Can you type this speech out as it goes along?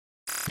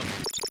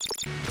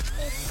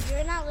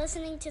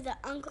listening to the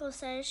Uncle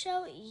Cyrus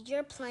Show,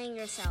 you're playing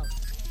yourself.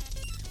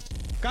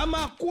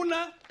 Kama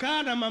kuna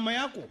kaa na mama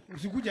yako,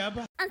 usikuja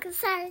hapa. Uncle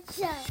Cyrus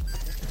Show.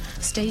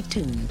 Stay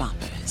tuned,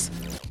 boppers.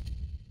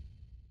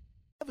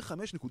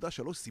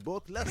 5.3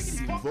 סיבות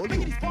לשים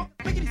ווליום.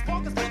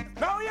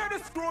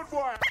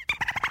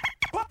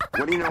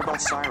 What do you know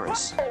about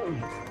Cyrus?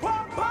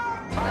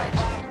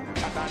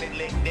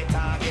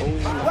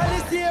 Well,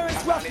 this year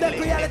is Roughneck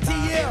Reality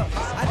year,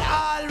 and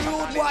all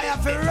rude boy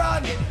have to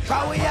run,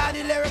 cause we are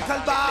the lyrical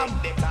bomb.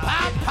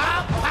 Pop,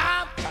 pop,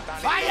 pop,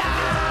 fire!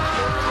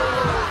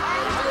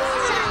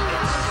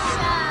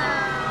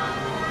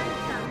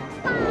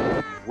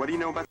 What do you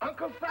know about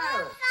Uncle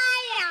Cyrus?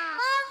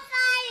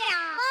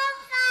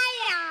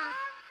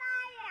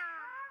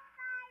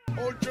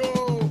 Ojo,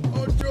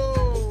 Ojo.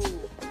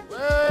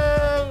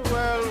 Well.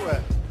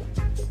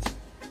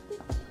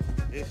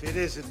 If it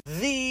isn't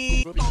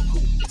the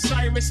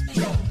Cyrus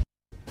Show.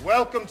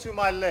 welcome to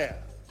my lair.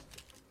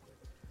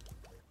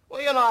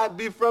 Well, you know, I'd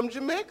be from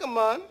Jamaica,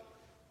 man.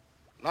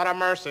 Not a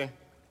mercy.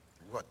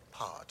 What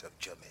part of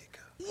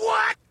Jamaica?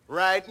 What?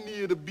 Right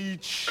near the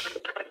beach.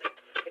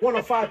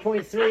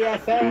 105.3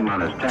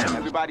 FM.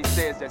 Everybody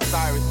says that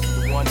Cyrus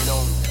is the one and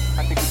only.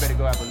 I think we better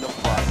go have a look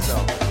for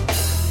ourselves.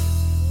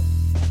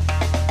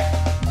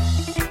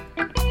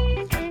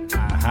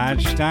 A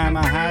hatch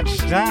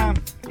time.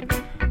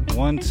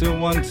 1 2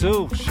 1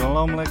 2.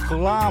 Shalom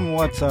lekulam.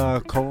 What's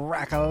a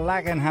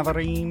crack-a-lackin'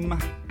 havarim?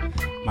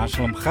 Ma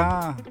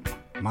shlomcha?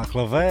 Ma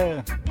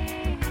clover?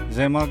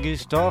 Ze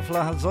margish tov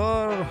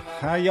lahazor?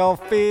 How y'all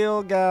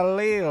feel,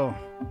 Galil?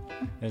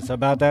 It's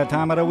about that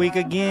time of the week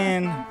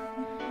again.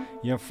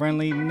 Your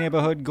friendly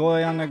neighborhood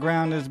goy on the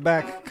ground is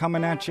back,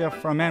 coming at you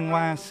from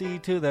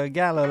NYC to the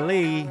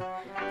Galilee,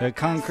 the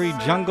concrete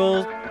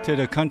jungle to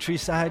the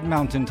countryside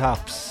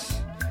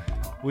mountaintops.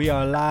 We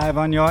are live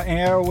on your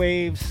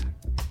airwaves,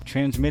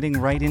 transmitting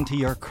right into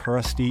your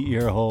crusty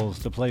ear holes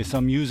to play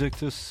some music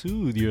to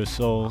soothe your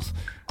souls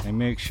and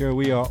make sure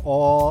we are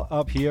all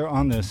up here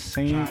on the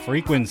same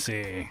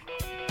frequency.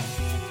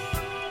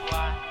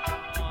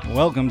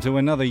 Welcome to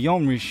another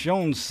Yom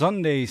Rishon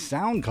Sunday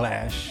Sound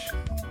Clash.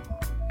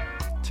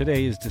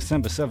 Today is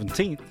December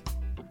 17th,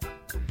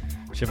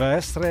 Shiva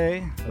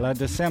Estre La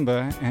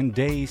December, and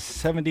day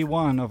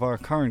 71 of our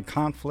current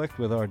conflict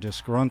with our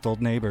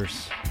disgruntled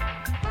neighbors.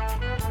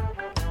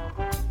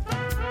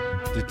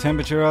 The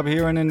temperature up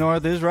here in the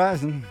north is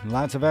rising.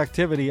 Lots of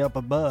activity up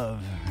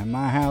above. And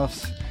my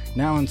house,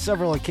 now on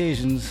several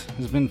occasions,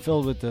 has been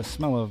filled with the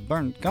smell of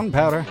burnt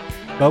gunpowder.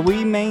 But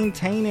we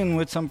maintaining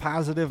with some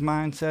positive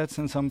mindsets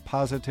and some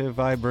positive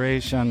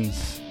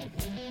vibrations.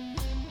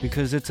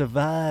 Because it's a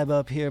vibe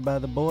up here by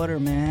the border,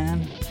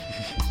 man.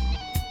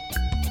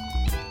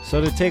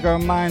 So to take our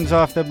minds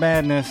off the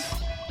madness,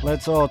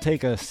 let's all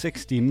take a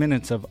 60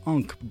 minutes of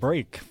unk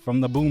break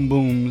from the boom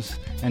booms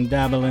and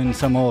dabble in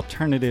some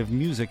alternative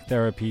music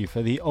therapy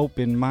for the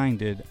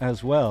open-minded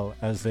as well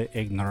as the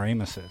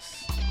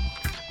ignoramuses.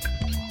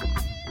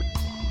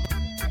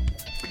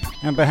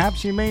 And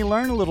perhaps you may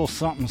learn a little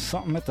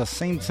something at the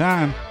same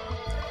time.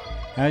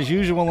 As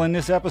usual in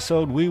this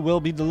episode, we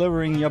will be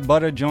delivering your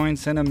butter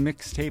joints in a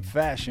mixtape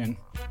fashion,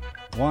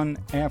 one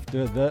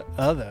after the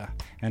other.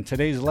 And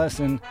today's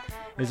lesson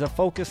is a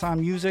focus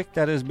on music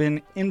that has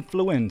been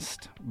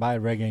influenced by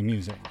reggae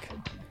music.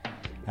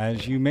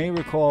 As you may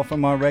recall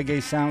from our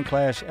Reggae Sound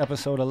Clash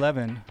episode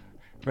 11,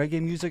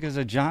 reggae music is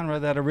a genre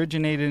that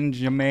originated in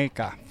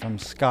Jamaica from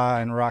ska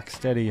and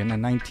rocksteady in the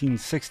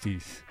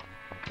 1960s.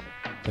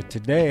 But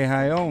today,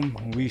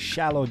 Hayom, we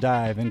shallow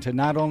dive into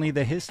not only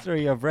the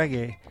history of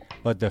reggae,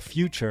 but the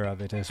future of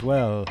it as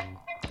well.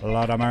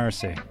 Lord of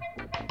mercy.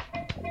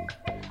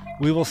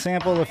 We will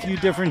sample a few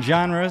different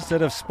genres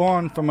that have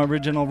spawned from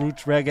original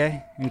roots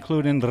reggae,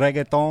 including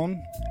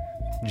reggaeton,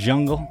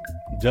 jungle,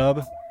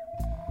 dub,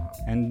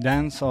 and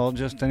dancehall,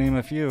 just to name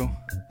a few.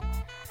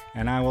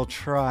 And I will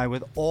try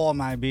with all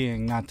my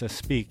being not to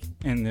speak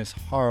in this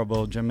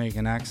horrible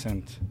Jamaican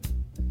accent.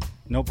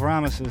 No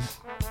promises.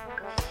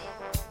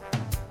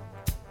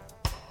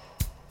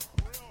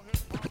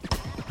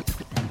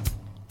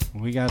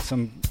 We got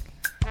some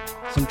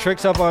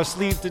tricks up our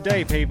sleeve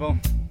today, people.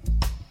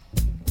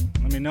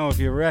 Let me know if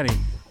you're ready.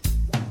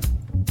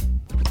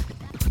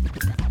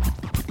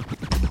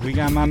 We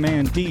got my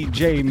man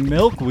DJ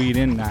Milkweed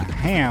in the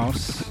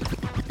house.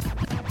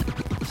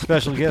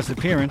 Special guest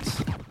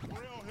appearance.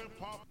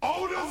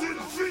 How does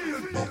it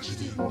feel? Bet you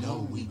didn't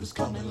know we was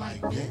coming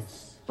like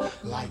this,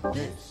 like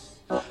this,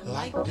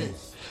 like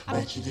this.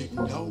 Bet you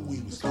didn't know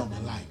we was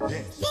coming like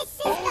this.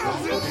 How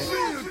does it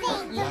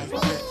feel? Like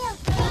this.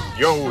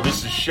 Yo,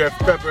 this is Chef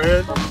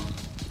Pepperhead.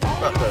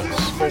 About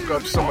to smoke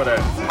up some of that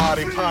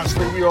potty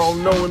pasta we all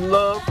know and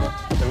love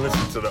and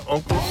listen to the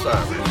Uncle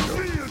Cyrus Show.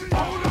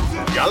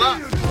 Yalla!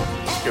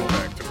 Let's get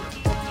back to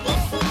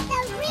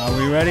it. Are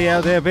we ready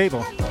out there,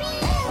 people?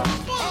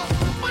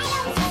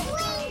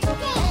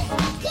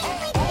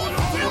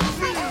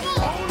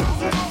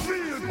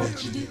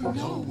 Bet you didn't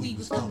know we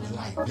was coming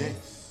like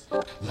this,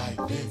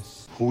 like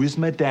this. Who is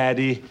my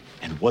daddy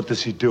and what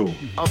does he do?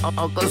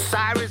 Uncle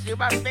Cyrus, you're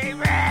my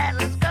favorite.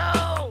 Let's go.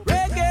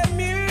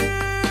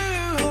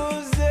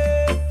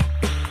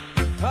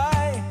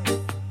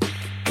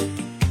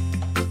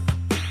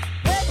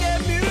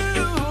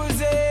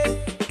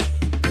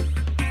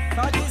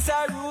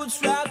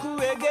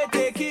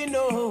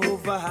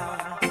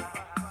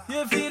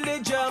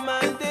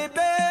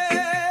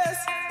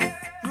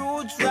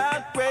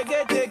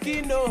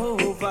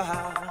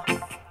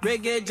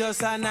 reggae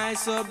just a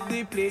nice up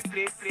the place.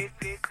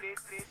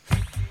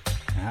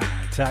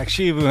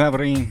 Takshivu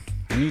Havrin,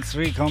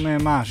 Nitsri Kome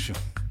Mashu.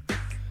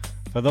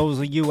 For those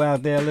of you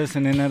out there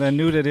listening that are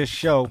new to this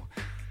show,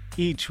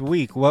 each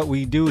week what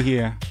we do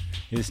here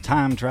is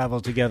time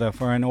travel together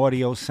for an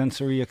audio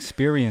sensory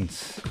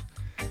experience,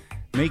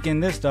 making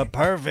this the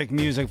perfect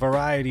music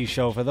variety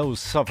show for those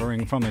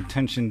suffering from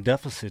attention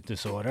deficit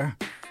disorder.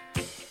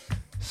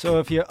 So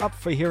if you're up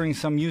for hearing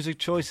some music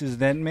choices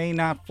that may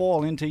not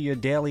fall into your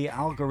daily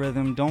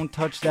algorithm, don't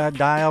touch that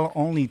dial,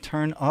 only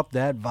turn up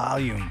that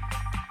volume.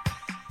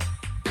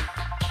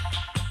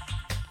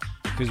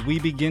 As we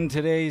begin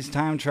today's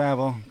time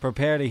travel,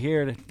 prepare to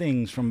hear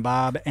things from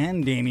Bob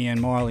and Damian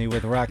Marley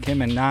with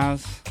Rakim and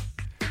Nas,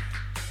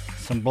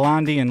 some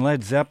Blondie and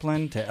Led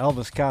Zeppelin to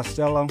Elvis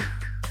Costello,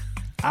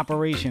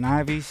 Operation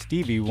Ivy,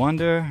 Stevie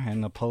Wonder,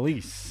 and The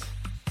Police.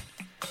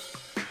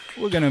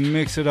 We're going to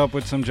mix it up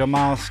with some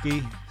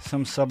Jamalski,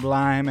 some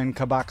Sublime, and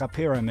Kabaka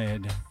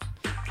Pyramid,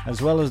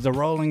 as well as the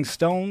Rolling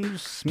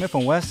Stones, Smith &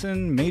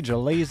 Wesson, Major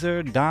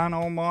Lazer, Don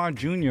Omar,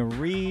 Junior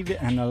Reid,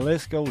 and the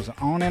list goes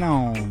on and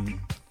on.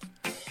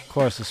 Of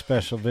course, a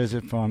special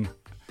visit from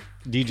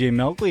DJ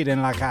Milkweed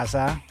in La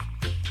Casa,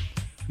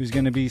 who's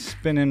going to be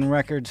spinning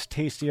records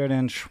tastier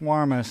than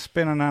shawarma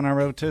spinning on a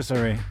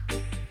rotisserie.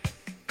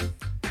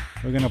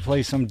 We're going to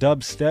play some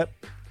dubstep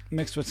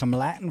mixed with some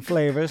Latin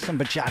flavors, some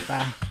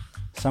bachata,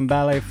 some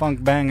ballet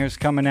funk bangers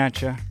coming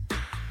at you.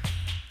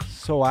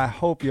 So I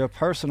hope your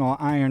personal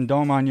iron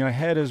dome on your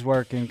head is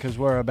working, because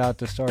we're about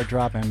to start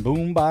dropping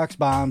boombox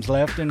bombs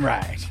left and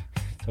right.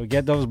 So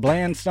get those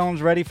bland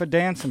stones ready for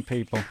dancing,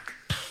 people.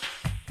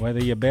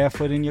 Whether you're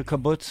barefoot in your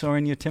kibbutz or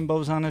in your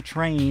timbos on a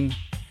train,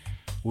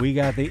 we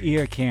got the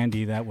ear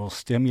candy that will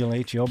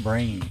stimulate your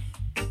brain.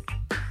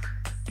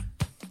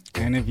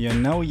 And if you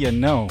know, you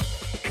know.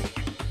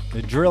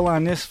 The drill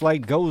on this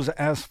flight goes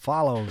as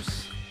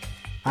follows.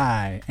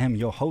 I am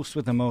your host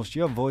with the most,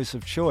 your voice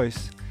of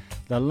choice,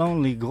 the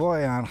lonely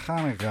Goy on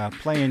Hanukkah,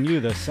 playing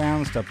you the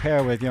sounds to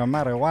pair with your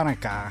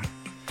marijuana.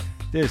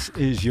 This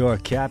is your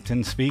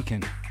captain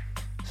speaking.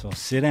 So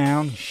sit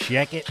down,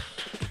 check it,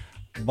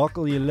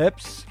 buckle your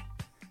lips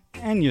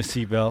and your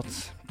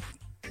seatbelts.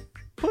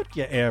 Put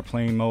your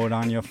airplane mode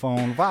on your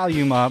phone,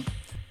 volume up.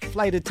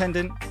 Flight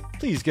attendant,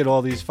 please get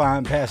all these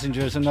fine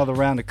passengers another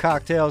round of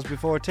cocktails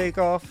before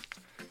takeoff.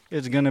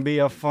 It's gonna be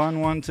a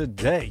fun one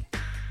today.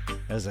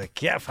 As a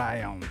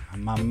kefayom,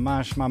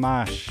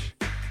 mamash,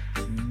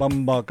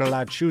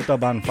 bumbaklachuta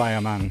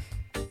banfireman.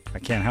 I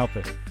can't help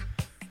it.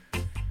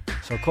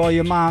 So call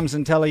your moms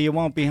and tell her you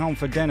won't be home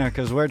for dinner,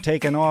 because we're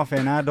taking off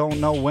and I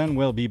don't know when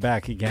we'll be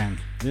back again.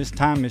 This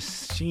time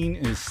machine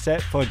is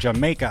set for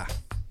Jamaica.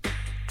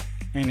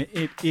 And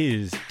it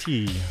is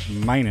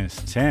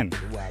T-10.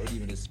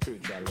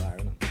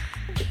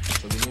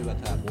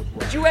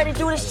 You ready to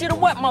do this shit or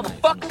what,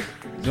 motherfucker?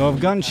 So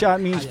if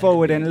gunshot means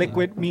forward and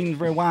liquid means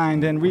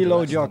rewind, then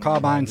reload your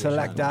carbine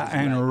selector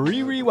and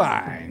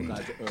re-rewind.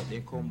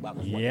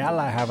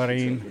 Yalla,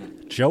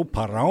 Haverin. Joe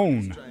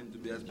Perone. Trying to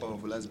be as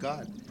powerful as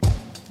God.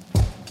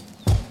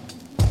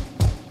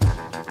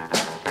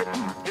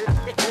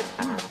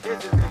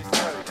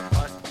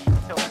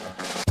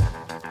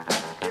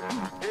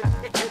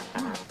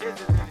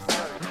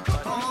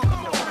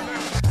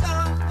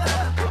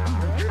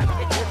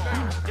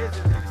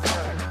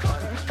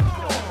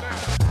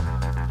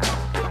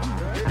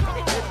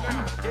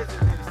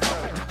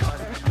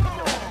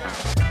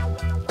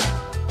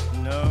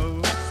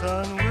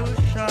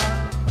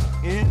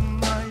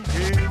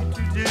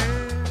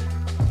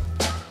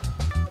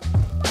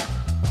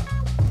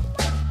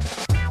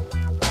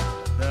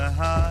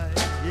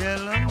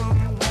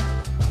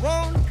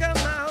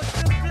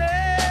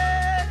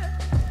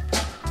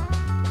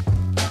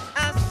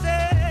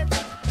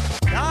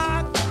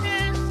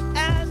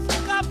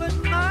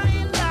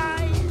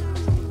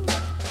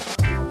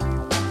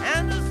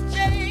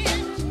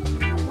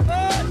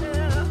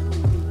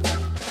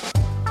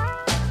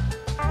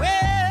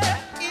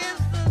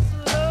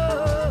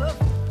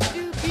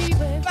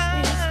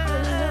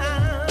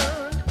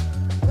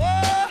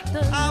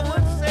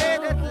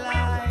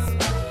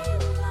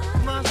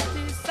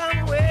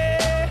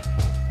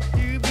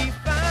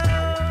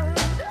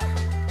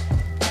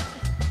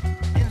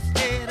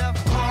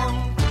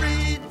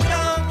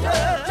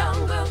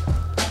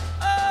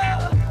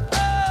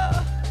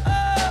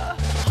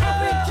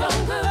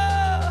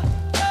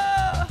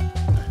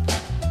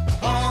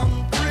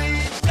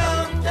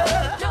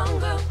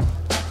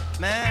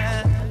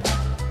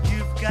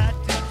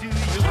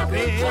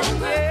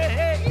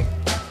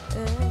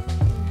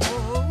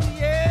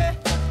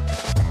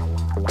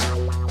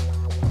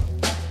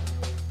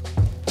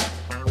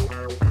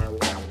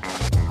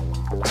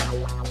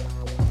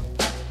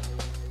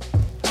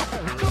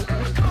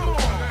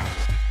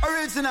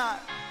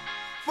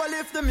 Well,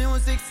 if the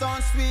music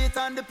sounds sweet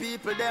and the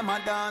people them a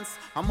dance,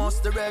 I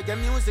must the reggae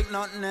music,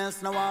 nothing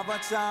else, now have a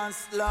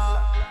chance,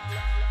 Lord.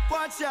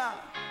 Watch out.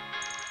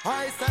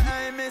 I say,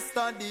 hey,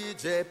 Mr.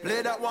 DJ,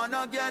 play that one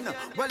again.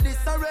 Well, this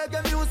a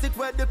reggae music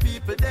where the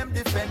people them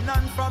defend.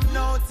 And from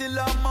now till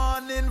the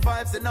morning,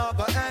 vibes in our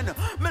end.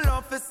 Me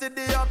love to see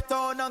the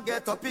uptown and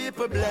get a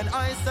people blend.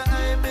 I say,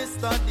 hey,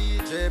 Mr.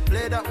 DJ,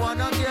 play that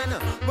one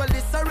again. Well,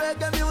 this a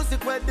reggae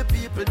music where the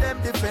people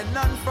them defend.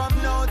 And from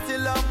now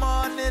till the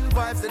morning,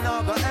 vibes in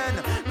our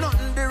end.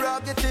 Nothing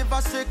derogative,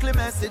 a strictly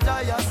message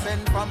I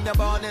send. From the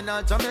born in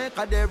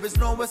Jamaica, there is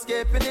no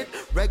escaping it.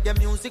 Reggae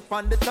music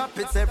on the top,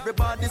 it's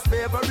everybody's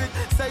favorite.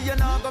 Say you're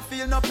not gonna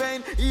feel no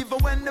pain, even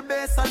when the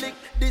bass a lick.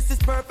 This is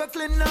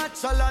perfectly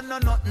natural and no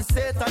nothing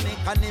satanic.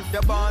 And if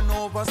you're born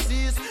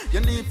overseas,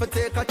 you need to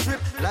take a trip,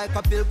 like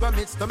a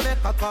pilgrimage to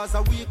Mecca, cause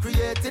we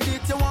created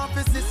it. You want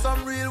to see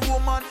some real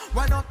woman,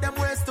 wind up them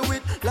ways to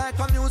it, like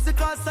a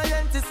musical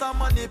scientist and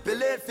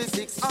manipulate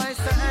physics. I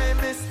say, hey,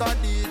 Mr.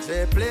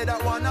 DJ, play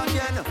that one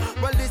again.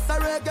 Well, this a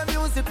reggae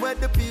music where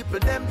the people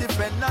them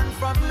defend. And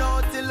from now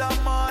till the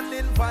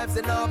morning, vibes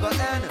in our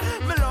end.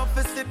 Me love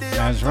to see the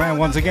That's right,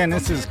 once again,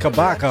 this is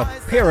Kabaka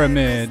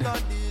Pyramid.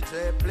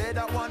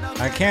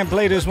 I can't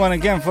play this one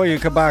again for you,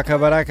 Kabaka,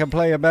 but I can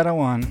play a better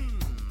one.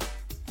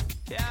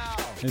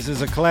 This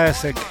is a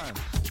classic.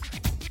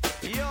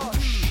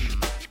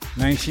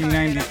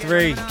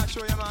 1993.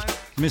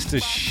 Mr.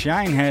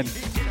 Shinehead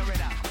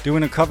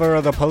doing a cover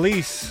of The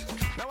Police.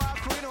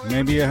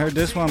 Maybe you heard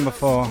this one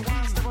before.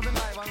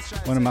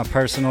 One of my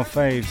personal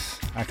faves.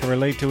 I can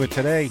relate to it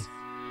today.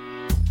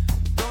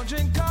 Don't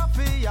drink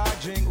coffee, I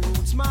drink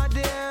roots, my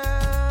dear.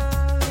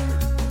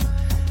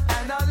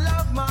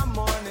 My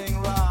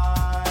morning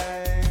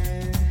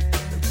ride.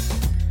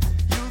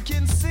 You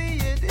can see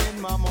it in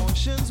my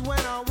motions when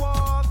I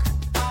walk.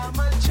 I'm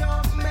a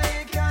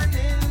Jamaican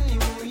in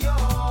New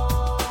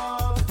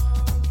York.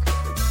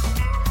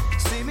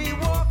 See me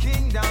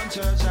walking down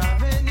Church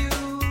Avenue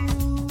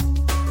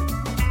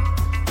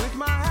with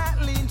my hat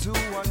leaned to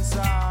one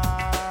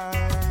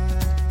side.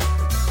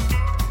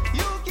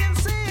 You can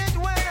see it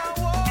when I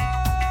walk.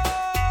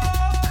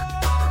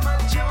 I'm a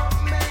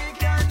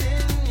Jamaican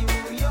in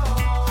New York.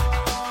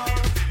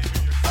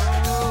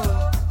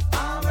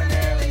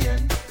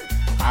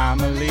 I'm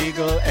a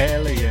legal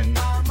alien.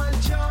 I'm a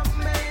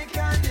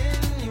Jamaican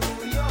in New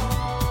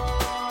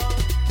York.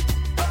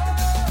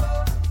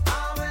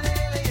 I'm an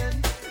alien.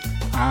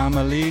 I'm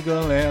a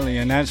legal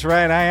alien. That's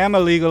right, I am a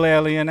legal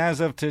alien as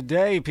of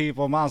today,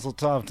 people. Mazel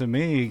tov to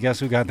me. Guess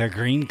who got their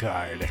green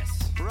card?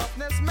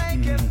 Roughness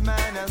maketh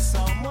man, as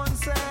someone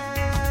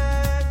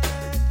said.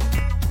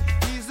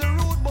 He's the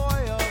rude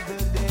boy of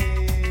the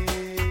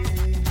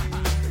day.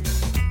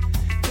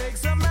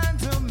 Takes a man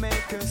to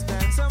make a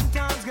stand.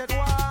 Sometimes get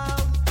wild.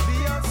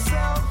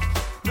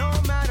 No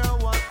matter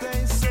what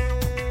they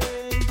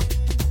say.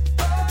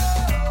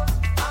 Oh,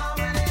 I'm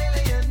an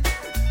alien.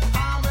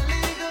 I'm a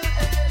legal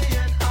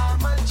alien.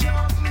 I'm a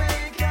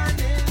Jamaican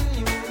in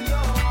New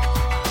York.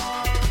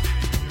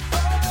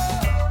 Oh,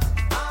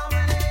 I'm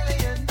an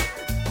alien.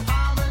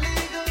 I'm a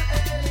legal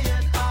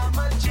alien. I'm a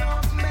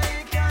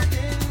Jamaican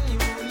in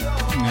New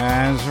York.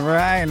 That's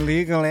right,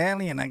 legal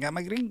alien. I got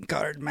my green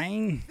card,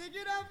 man.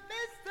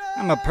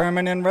 I'm a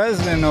permanent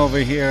resident over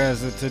here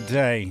as of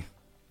today.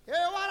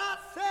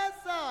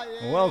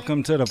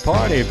 Welcome to the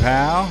party,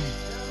 pal.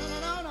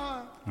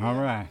 All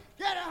right.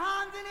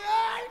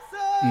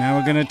 Now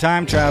we're going to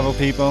time travel,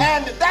 people.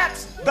 And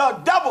that's the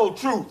double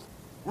truth.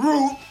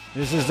 Ruth.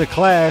 This is The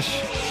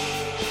Clash.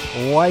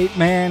 White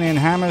Man in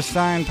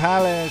Hammerstein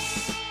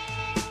Palace.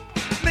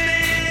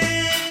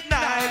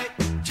 Midnight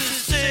to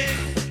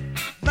 6,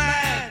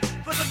 man,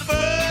 for the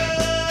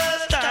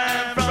first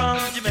time from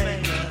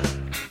Jamaica.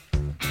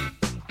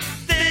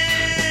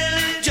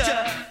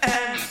 Dillinger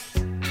and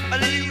a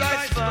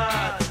Leroy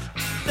Spot.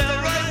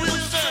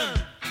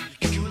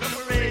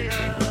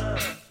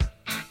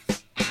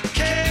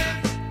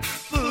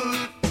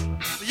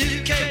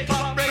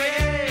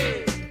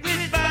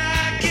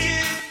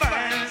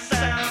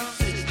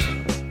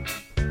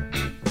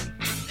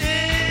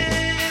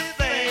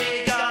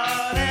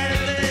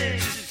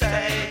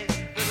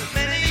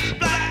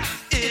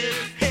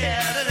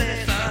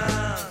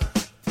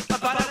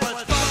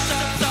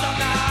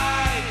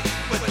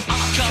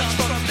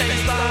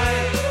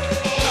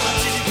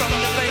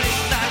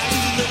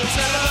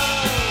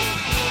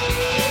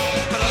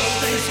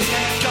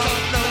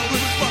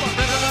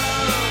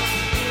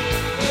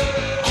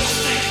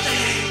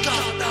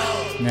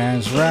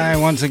 That's right.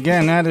 Once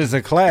again, that is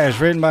The Clash,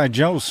 written by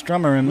Joe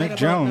Strummer and Mick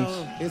Jones.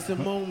 It's a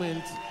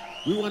moment.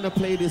 We want to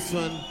play this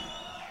one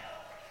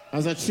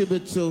as a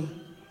tribute to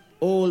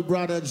old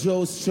brother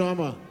Joe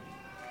Strummer.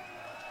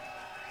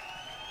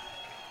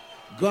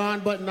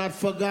 Gone but not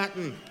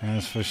forgotten.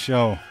 That's for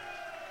sure.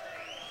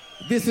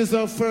 This is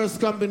our first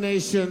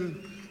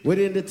combination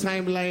within the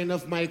timeline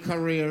of my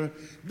career.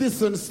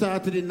 This one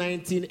started in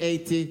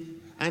 1980.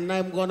 And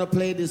I'm going to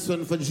play this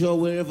one for Joe,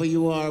 wherever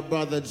you are,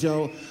 Brother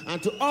Joe. And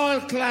to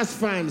all Clash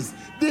fans,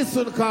 this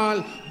one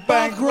called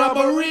Bank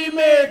Robber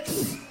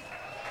Remix.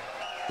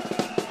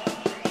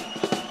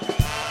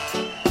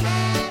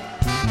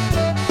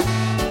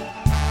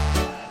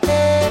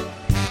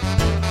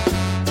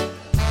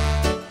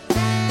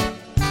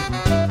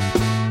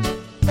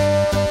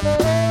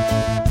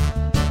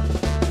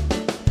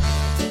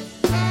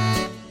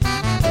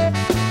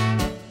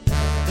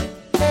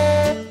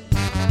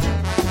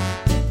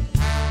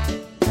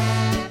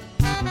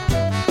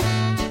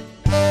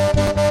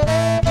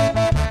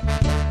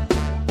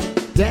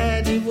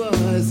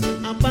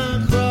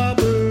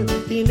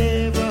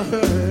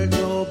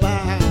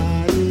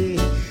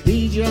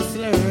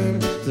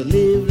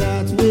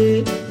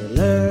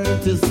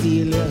 to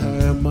steal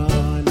her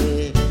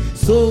money.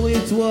 So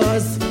it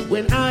was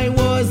when I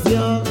was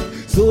young.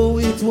 So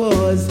it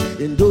was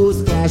in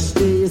those cash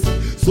days.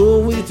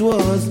 So it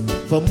was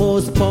for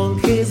most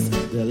punkies.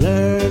 They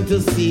learn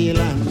to steal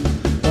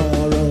and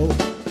borrow.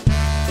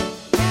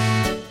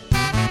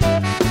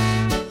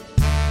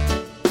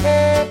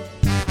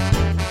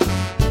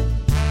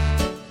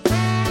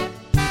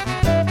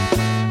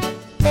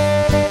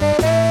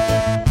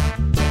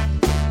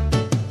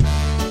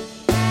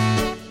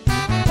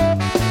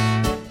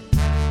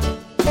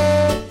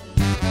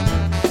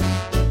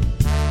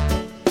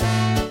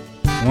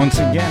 Once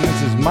again,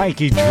 this is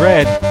Mikey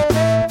Dread.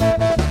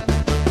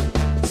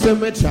 So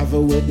me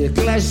travel with the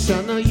Clash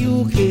on a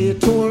UK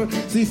tour.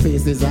 See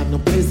faces and the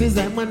places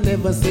I might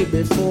never see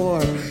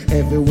before.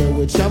 Everywhere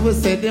we travel,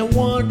 say they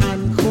want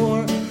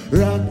encore.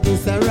 Rock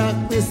this a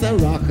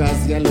rock,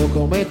 as you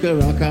look, make a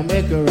rock,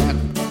 make a rock.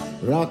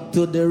 Rock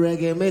to the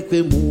reggae, make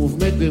we move,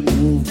 make we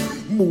move.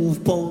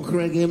 Move punk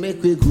reggae,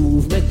 make we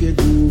groove, make we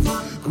groove.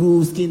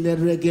 Groove skinhead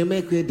reggae,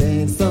 make we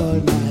dance all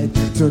night.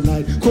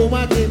 Tonight, come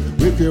again,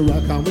 make we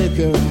rock and make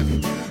we rock.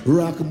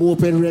 Rock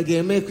moped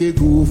reggae, make we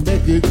groove,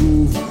 make we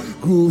groove.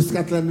 Groove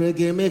Scotland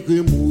reggae, make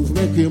we move,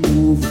 make we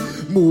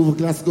move. Move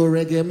Glasgow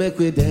reggae, make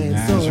we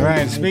dance. That's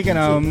right. Speaking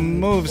of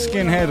move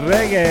skinhead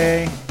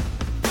reggae,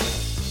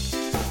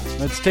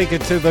 let's take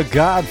it to the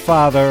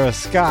godfather of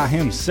ska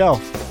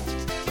himself.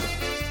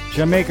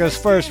 Jamaica's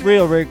first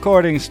real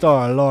recording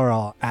star,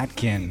 Laurel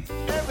Atkin.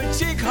 Every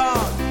chick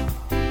hog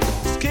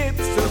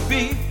skips a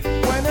beat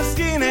when a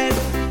skinhead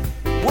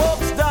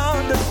walks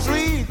down the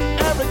street.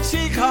 Every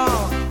chick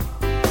hog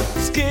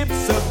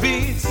skips a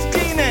beat.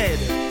 Skinhead,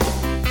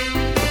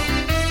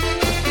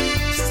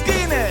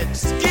 skinhead,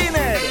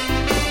 skinhead,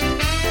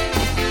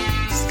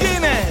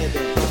 skinhead.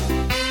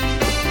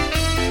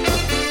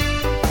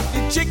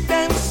 The chick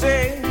them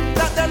say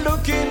that they're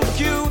looking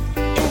cute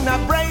in a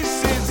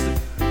braces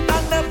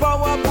and a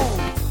power boot.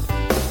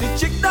 The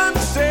chick them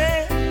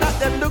say that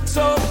they look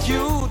so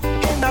cute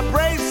in the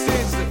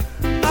braces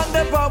and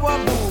the power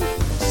boot.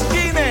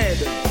 Skinhead,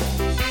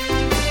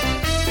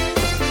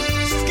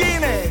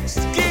 skinhead,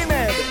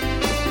 skinhead.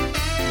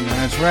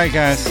 That's right,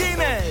 guys.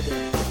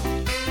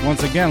 Skinhead.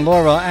 Once again,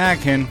 Laurel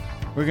Atkin.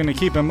 We're going to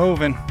keep it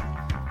moving.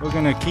 We're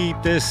going to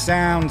keep this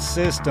sound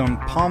system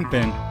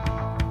pumping.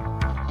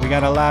 We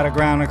got a lot of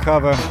ground to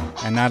cover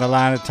and not a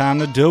lot of time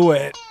to do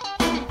it.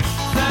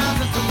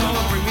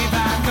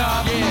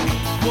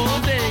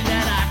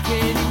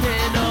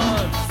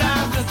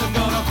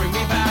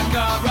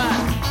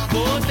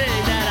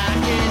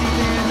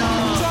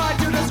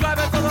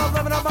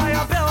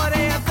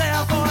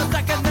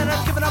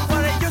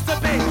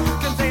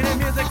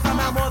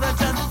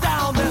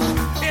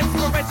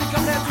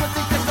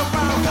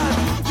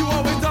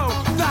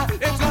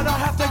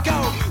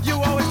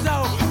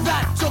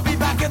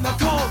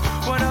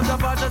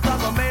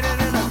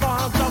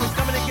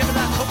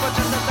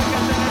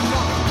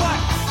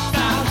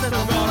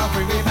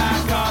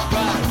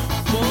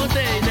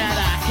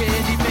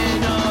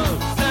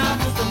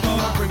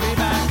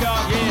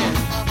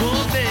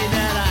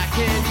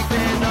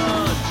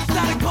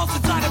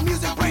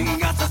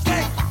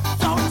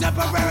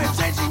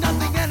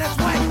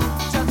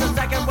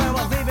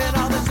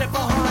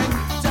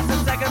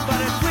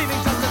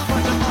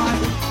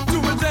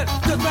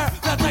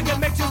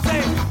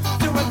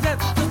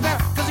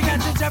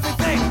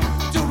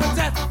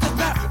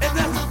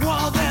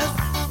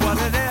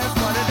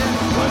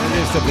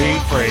 To be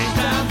free.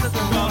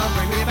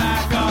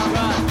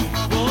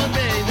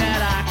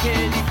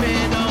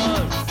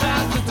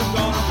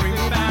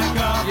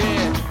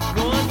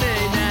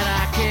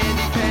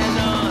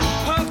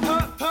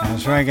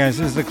 That's right, guys.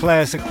 This is the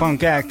classic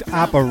punk act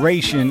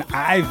Operation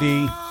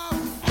Ivy.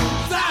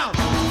 Sound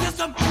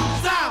system,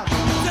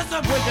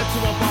 wake up to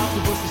a boss who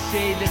wants to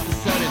shade that's the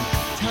sudden.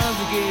 Times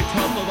are getting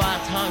tougher while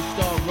time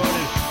start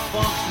running.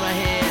 Box my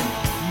hand,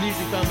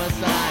 music by my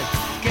side.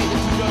 Can't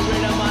get to the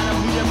rhythm, I'm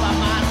beating by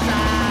my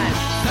side.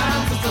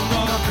 Sound system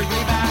gonna bring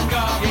me back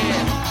up. Yeah,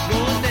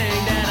 one thing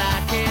that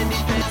I can't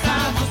depend.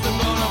 Sound system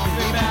gonna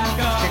bring me back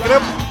up. Kick it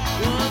up.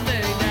 One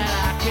thing that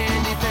I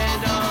can't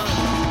depend on.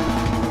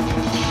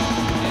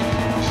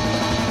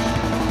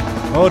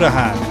 Hold a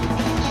hot.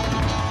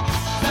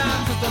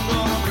 Sound system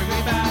gonna bring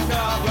me back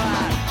up.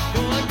 Right.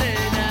 One thing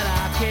that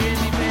I can't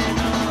depend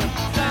on.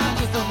 Sound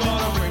system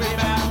gonna bring me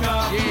back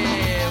up.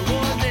 Yeah,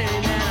 one thing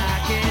that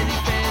I can't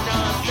depend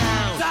on.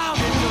 Sound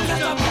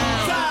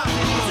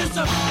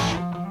system.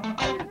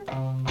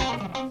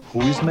 Who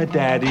is my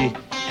daddy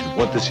and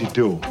what does he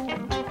do?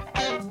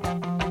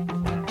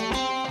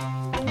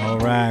 All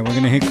right, we're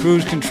going to hit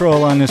cruise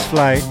control on this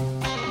flight.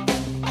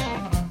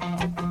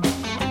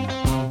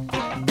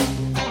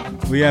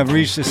 We have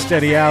reached a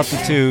steady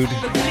altitude.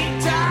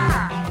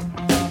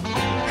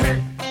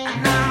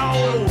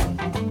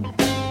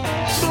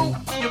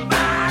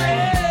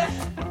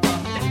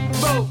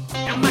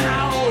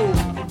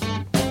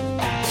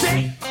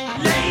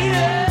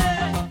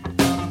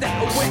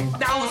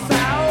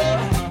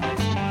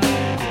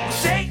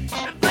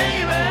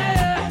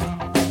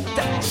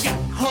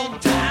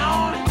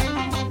 Hometown.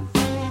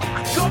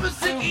 Come and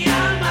stick your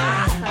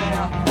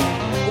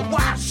mind.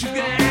 Watch your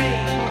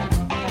game.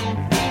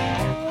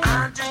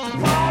 I'm just a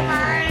poor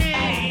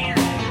man.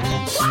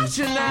 What's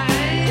your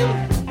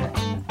name?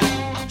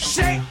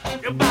 Shake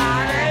your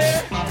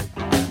body.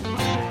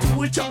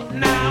 Do it up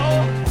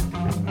now.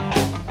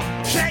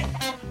 Shake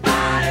your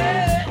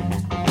body.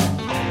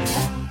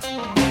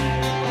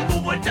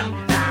 Move it up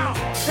now.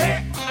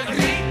 Hey,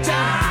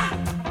 Rita.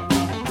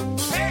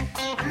 Hey,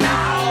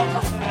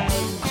 now.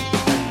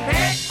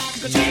 Hey,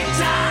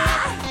 Rita.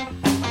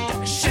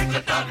 Shake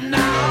it up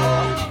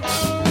now.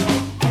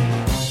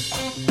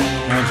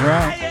 That's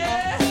right.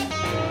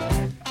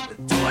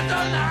 Do it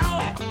up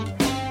now.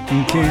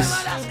 In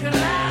case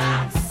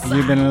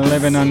you've been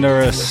living under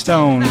a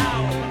stone,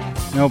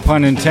 no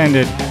pun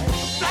intended,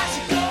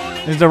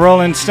 is the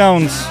Rolling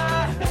Stones.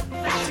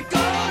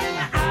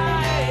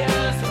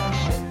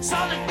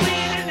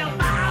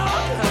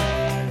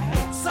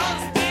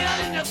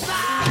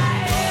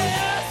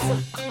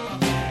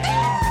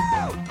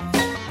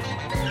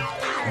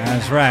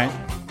 That's right.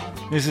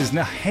 This is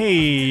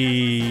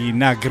Hey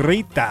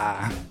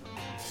Negrita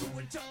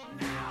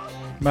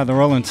by the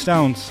Rolling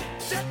Stones.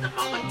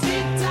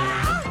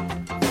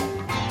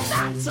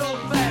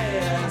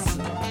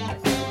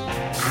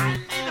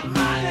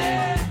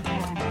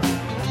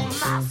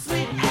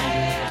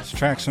 This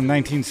track's from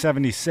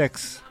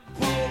 1976.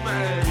 My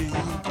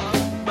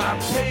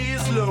pay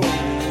is low.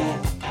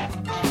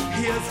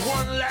 Here's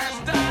one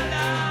last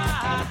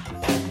dollar.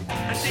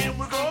 And then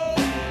we go.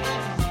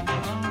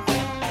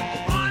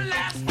 One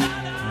last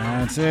dollar.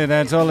 That's it.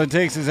 That's all it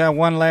takes is that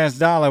one last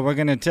dollar. We're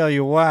going to tell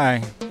you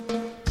why.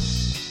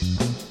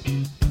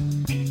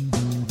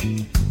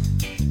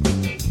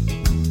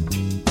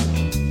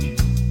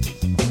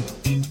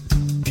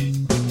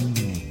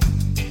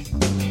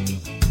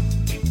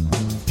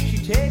 She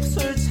takes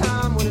her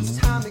time when it's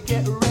time to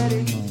get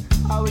ready.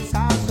 Always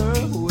has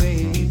her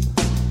way.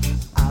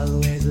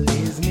 Always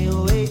leaves me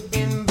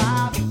waiting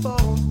by the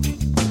phone.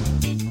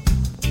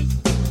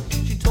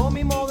 She told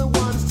me more than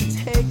once to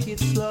take it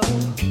slow,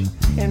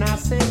 and I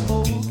said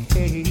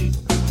okay.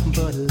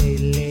 But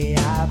lately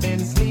I've been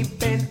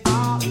sleeping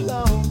all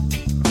alone.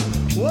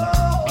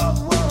 Whoa,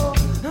 whoa,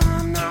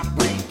 I'm not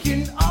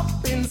breaking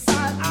up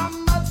inside.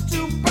 I'm much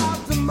too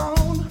proud to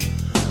moan.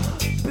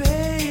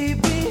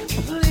 Baby,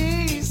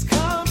 please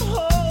come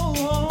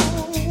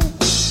home.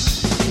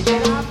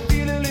 And I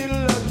feel a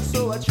little lucky,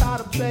 so I try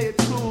to play it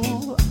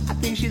cool. I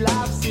think she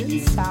laughs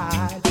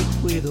inside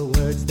with the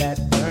words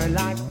that burn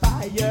like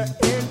fire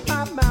in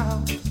my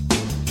mouth.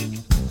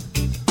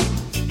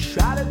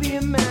 Try to be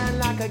a man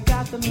like I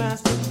got the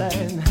master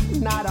plan.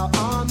 Night out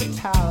on the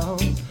town.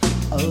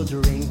 Oh,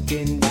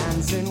 drinking,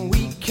 dancing,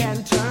 we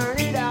can turn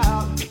it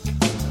out.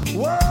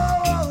 Whoa,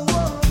 whoa,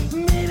 whoa.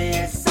 Maybe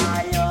it's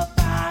how your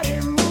body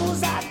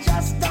moves. I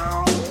just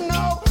don't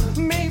know.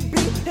 Maybe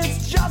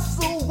it's just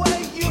the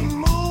way you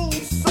move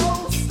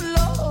so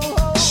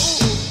slow.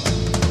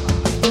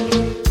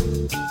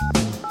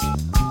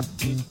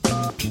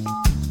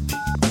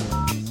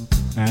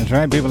 That's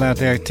right, people out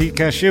there. T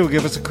Cashew,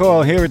 give us a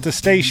call here at the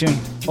station.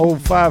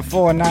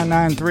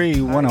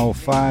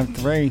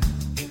 054-993-1053.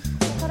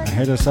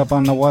 Hit us up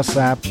on the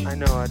WhatsApp. I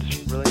know, I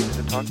just really need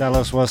to talk. Tell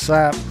us what's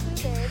up.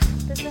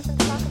 There's nothing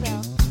to talk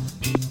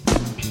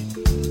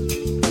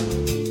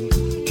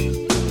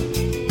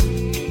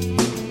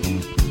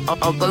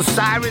about. Uncle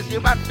Cyrus,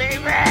 you're my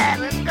favorite.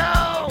 Let's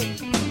go.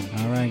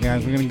 All right,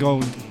 guys, we're going to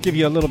go give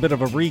you a little bit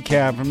of a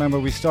recap. Remember,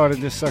 we started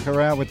this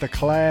sucker out with The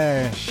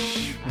Clash.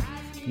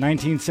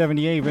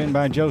 1978, written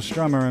by Joe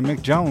Strummer and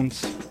Mick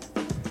Jones.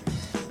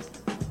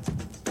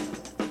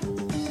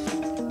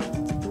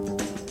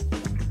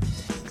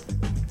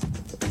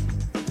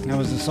 That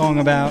was a song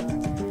about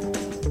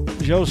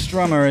Joe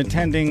Strummer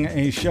attending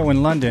a show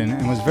in London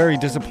and was very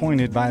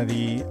disappointed by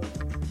the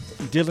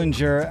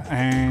Dillinger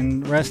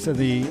and rest of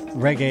the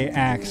reggae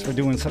acts for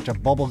doing such a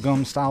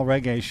bubblegum style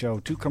reggae show.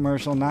 Too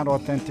commercial, not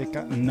authentic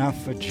enough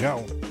for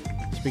Joe.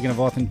 Speaking of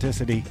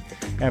authenticity,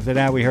 after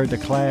that we heard the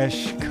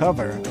Clash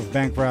cover of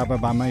Bank Robber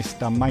by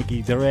Mr.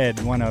 Mikey Dread,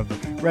 one of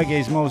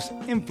reggae's most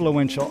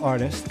influential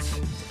artists,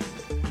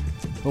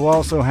 who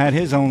also had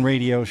his own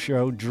radio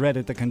show, Dread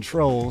at the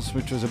Controls,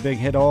 which was a big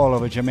hit all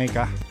over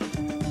Jamaica.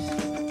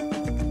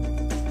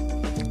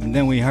 And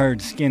then we heard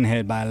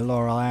Skinhead by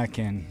Laurel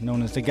Aitken,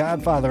 known as the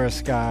Godfather of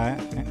Ska,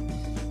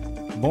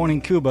 born in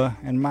Cuba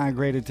and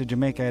migrated to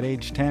Jamaica at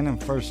age 10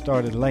 and first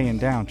started laying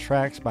down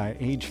tracks by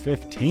age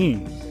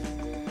 15.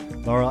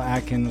 Laurel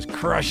Aitken was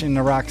crushing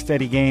the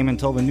rocksteady game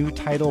until the new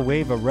tidal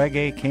wave of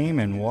reggae came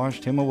and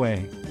washed him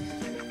away.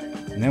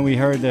 And then we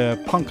heard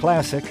the punk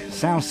classic,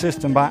 Sound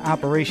System by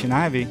Operation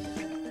Ivy.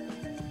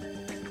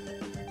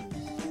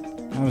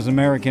 That was an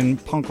American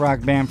punk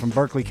rock band from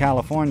Berkeley,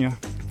 California,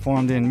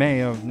 formed in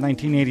May of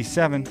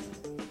 1987.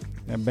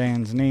 That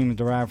band's name is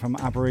derived from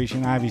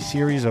Operation Ivy's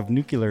series of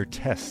nuclear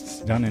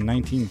tests done in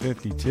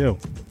 1952.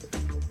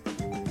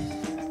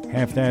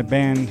 Half that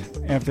band,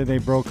 after they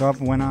broke up,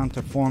 went on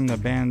to form the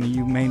band that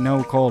you may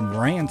know called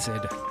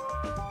Rancid.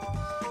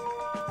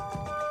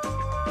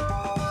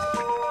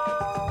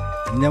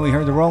 And then we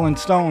heard the Rolling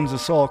Stones, a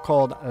song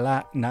called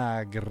La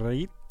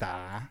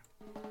Negrita.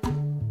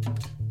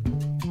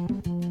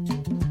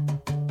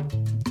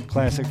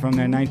 Classic from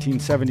their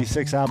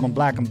 1976 album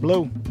Black and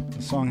Blue.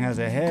 The song has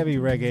a heavy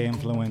reggae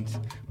influence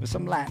with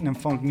some Latin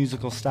and funk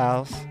musical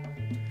styles.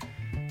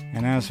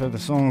 And as for the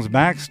song's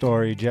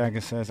backstory, Jagger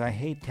says, I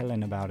hate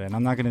telling about it.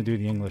 I'm not going to do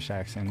the English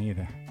accent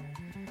either.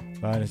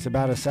 But it's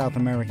about a South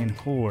American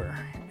whore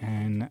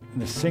and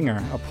the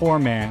singer, a poor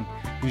man,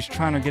 who's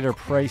trying to get her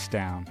price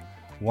down.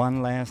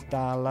 $1 last,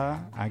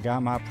 I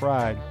got my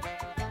pride.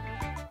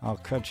 I'll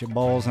cut your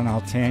balls and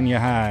I'll tan your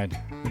hide.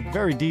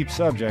 Very deep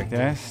subject,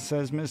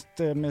 says Miss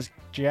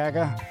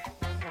Jagger.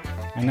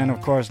 And then,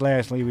 of course,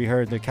 lastly, we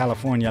heard the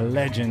California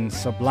legend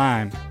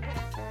Sublime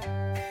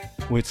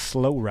with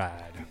Slow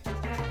Ride.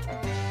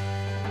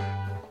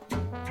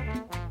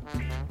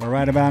 But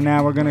right about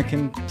now, we're going to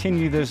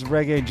continue this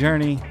reggae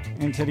journey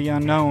into the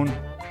unknown.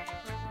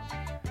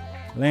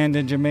 Land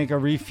in Jamaica,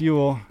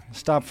 refuel,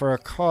 stop for a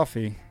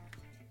coffee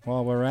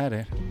while we're at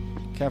it.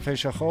 Cafe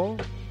Chachol,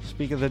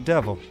 speak of the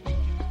devil.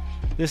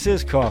 This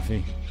is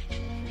coffee.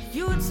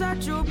 Youths are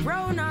too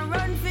brown and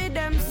run for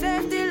them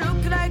safety.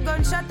 Look like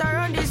gunshot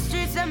around the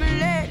streets them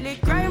lately.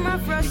 Crime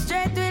and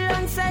frustrated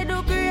alongside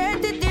who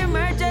created the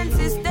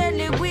emergency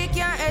steadily. We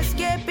can't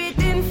escape it.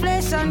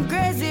 Inflation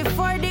crazy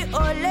for the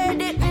old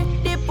lady.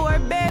 The poor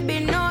baby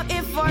no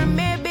if or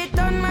maybe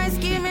turn my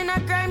scheme in a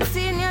crime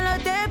scene. Yellow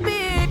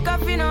tape.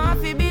 Coffee no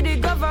have to be the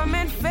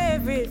government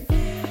favorite.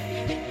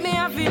 Me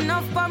have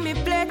enough for me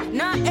plate.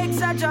 Not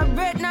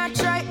exaggerate, not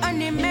try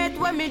animate.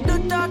 When me do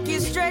talk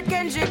is straight.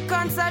 Kendrick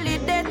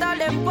consolidate all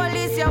them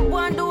police. You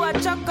want do a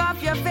chuck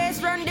off your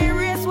face. Run the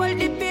race, hold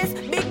the pace.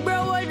 Big bro,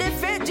 hold the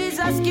faith.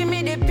 Jesus, give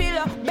me the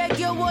pillow. Beg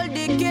you, hold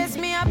the case.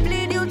 Me a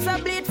bleed, youths a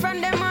bleed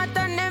from them heart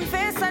and them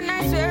face. And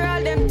I swear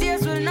all them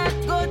tears will not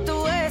go to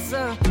waste.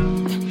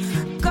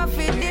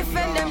 Coffee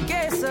defend them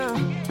case.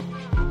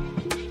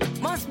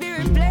 Must be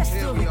replaced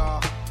too.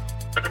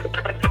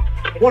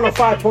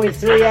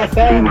 105.3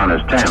 FM. On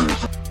his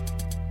Thames.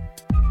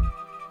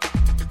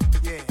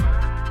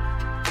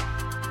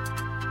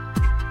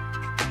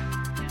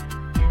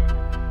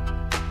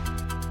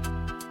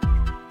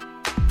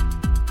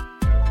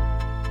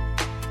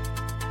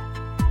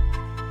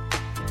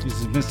 This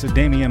is Mr.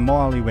 Damian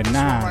Marley with Nas.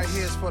 Right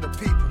here is for the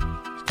people.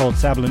 It's called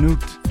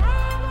Sablanut.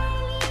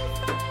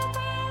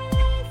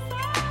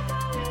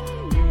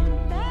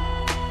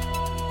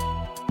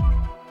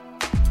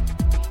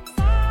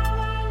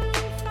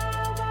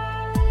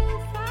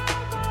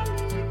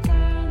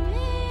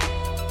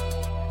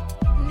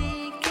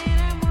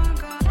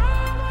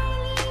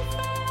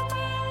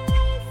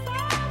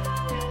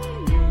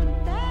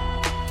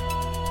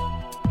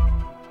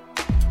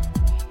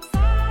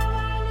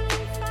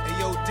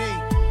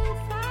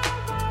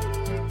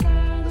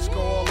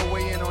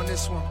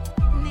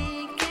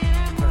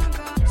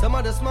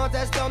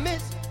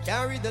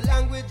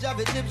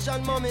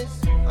 Egyptian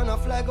mummies on a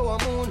flag or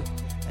a moon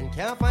and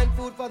can't find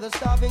food for the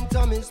starving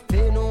tummies.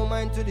 Pay no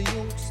mind to the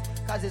youths,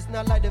 cause it's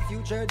not like the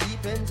future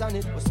depends on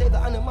it. We'll save the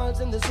animals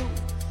in the zoo,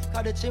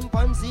 cause the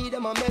chimpanzee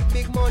them a make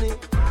big money.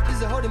 This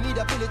is how the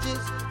media villages,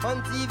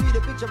 on TV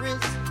the picture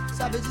is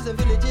savages and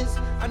villages,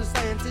 and the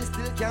scientists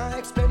still can't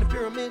explain the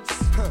pyramids.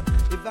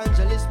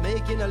 Evangelists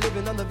making a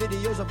living on the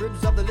videos of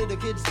ribs of the little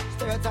kids,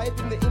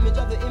 stereotyping the image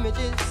of the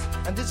images,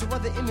 and this is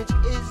what the image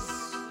is.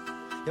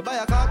 You buy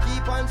a car, key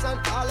pants, and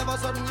all of a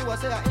sudden you are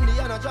say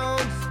Indiana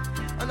Jones.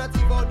 And I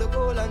thief out the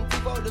gold and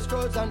thief out the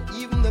scrolls and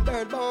even the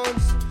bird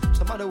bones.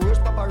 Some of the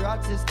worst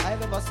paparazzis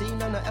I've ever seen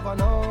and I ever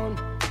known.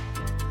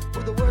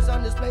 Put the worst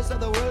on display so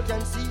the world can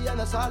see, and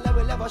that's all that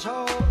will ever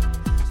show.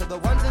 So the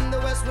ones in the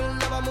west will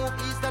never move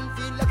east and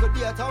feel like it'll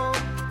be a town.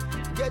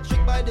 Get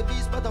tricked by the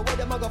beast, but the way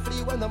them a go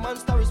flee when the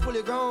monster is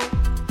fully grown.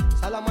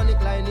 Solomonic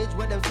lineage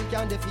where them still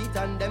can't defeat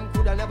and them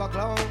coulda never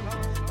clown.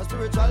 A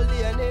spiritual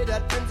DNA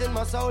that prints in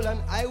my soul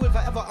and I will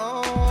forever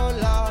own,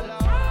 Lord.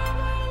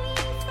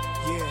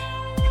 Yeah,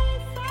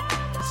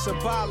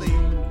 Sabali,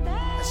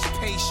 that's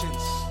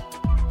patience.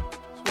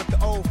 That's what the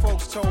old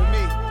folks told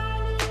me.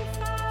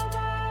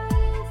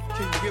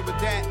 Can you get with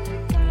that?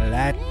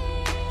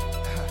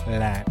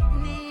 Lat.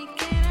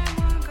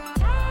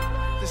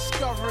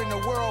 Discovering the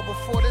world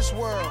before this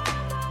world,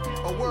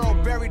 a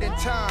world buried in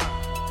time.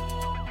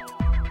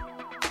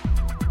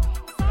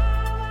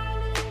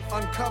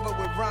 Uncovered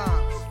with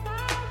rhymes.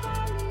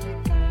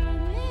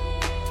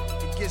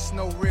 It gets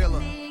no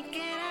realer.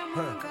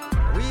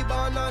 We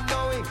born not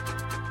knowing,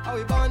 are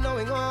we born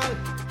knowing all?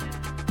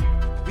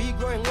 We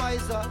growing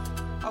wiser,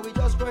 are we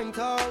just growing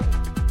tall?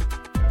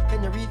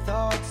 Can you read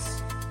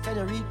thoughts? Can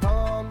you read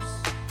palms?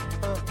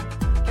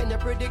 Can you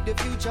predict the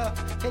future?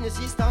 Can you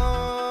see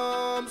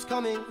storms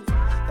coming?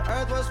 The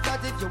earth was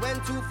flat, if you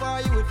went too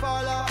far you would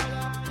fall off.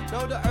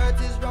 Now the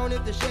earth is round,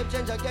 if the shape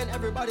change again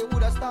everybody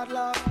would have started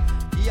laugh.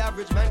 The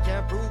average man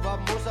can't prove up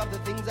most of the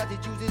things that he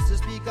chooses to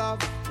speak of,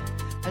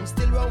 and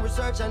still run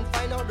research and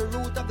find out the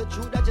root of the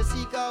truth that you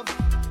seek of.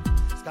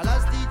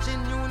 Scholars teach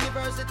in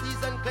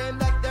universities and claim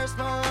that they're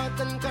smart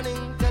and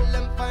cunning. Tell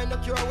them find a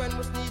cure when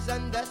we sneeze,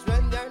 and that's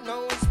when their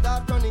nose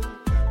start running.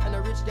 And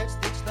the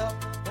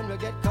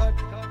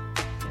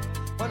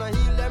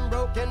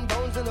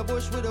the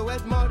bush with the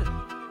wet mud?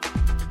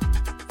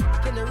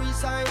 Can you read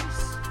signs?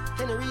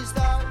 Can you read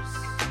stars?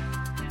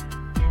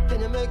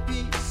 Can you make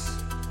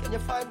peace? Can you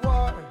fight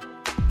war?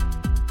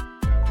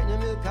 Can you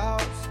milk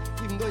cows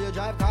even though you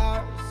drive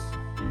cars?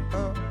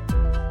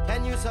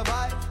 Can you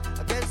survive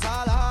against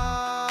all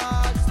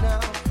odds now?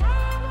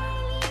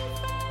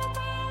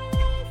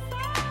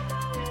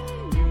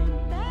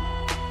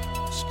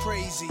 It's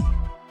crazy.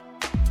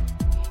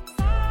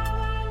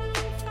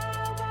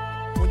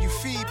 When you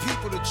feed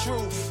people the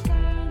truth,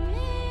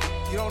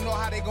 you don't know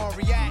how they gonna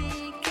react.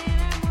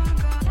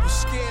 You're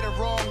scared of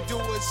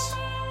wrongdoers.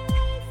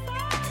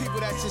 People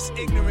that's just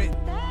ignorant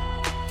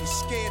and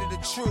scared of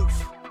the truth.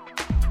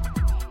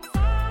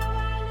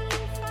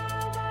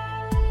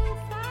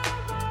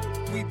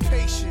 We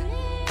patient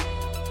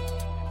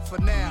for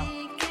now.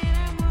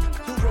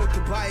 Who wrote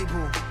the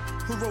Bible?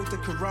 Who wrote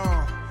the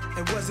Quran?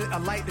 And was it a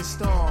lightning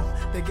storm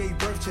that gave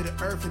birth to the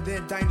earth and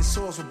then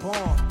dinosaurs were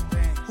born?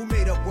 Who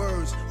made up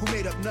words? Who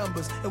made up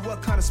numbers? And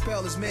what kind of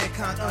spell is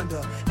mankind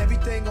under?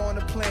 Everything on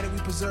the planet we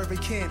preserve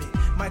and can it.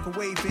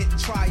 Microwave it and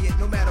try it,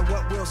 no matter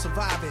what, we'll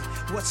survive it.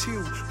 What's you?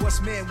 What's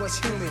man? What's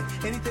human?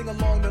 Anything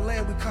along the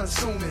land we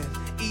consuming,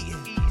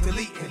 eating,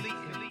 deleting,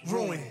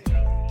 ruin.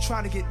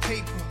 Trying to get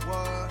paper,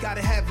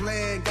 gotta have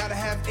land, gotta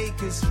have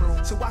acres.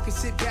 So I can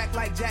sit back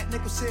like Jack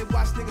Nicholson,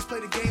 watch niggas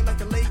play the game like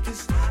the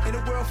Lakers. In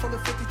a world full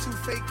of 52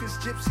 fakers,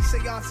 gypsy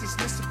seances,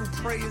 mystical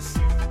prayers.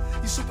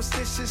 You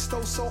superstitious,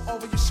 throw salt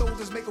over your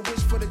shoulders, make a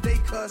wish for the day,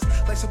 cuz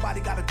like somebody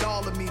got a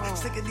doll of me,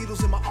 sticking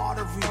needles in my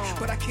artery,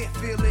 but I can't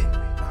feel it.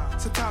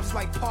 Sometimes it's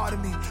like part of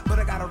me, but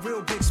I got a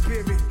real big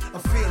spirit, a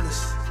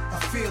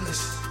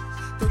fearless.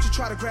 Don't you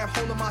try to grab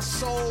hold of my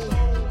soul.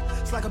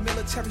 It's like a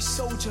military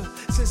soldier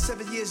since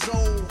 7 years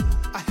old.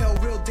 I held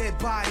real dead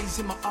bodies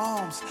in my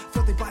arms,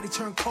 felt their body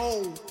turn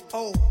cold.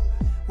 Oh,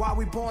 why are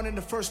we born in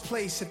the first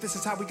place if this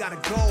is how we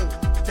gotta go?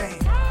 Damn.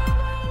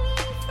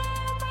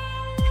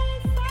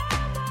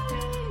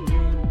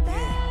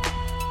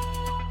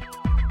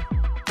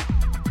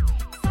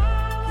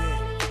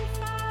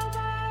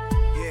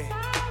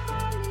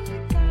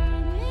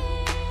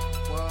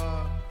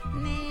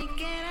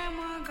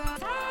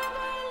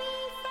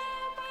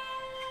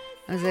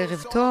 אז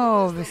ערב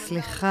טוב,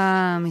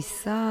 וסליחה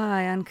מסי,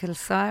 אנקל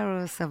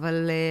סיירוס,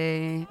 אבל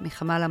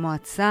מחמ"ל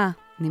המועצה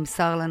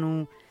נמסר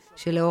לנו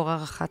שלאור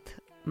הערכת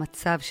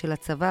מצב של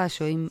הצבא,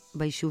 שוהים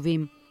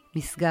ביישובים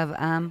משגב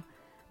עם,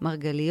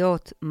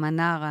 מרגליות,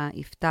 מנרה,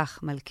 יפתח,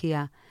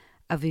 מלכיה,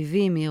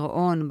 אביבים,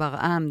 ירעון,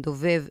 ברעם,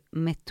 דובב,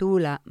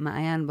 מטולה,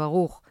 מעיין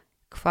ברוך,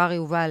 כפר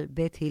יובל,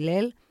 בית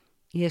הלל,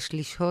 יש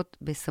לשהות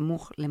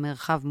בסמוך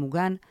למרחב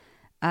מוגן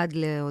עד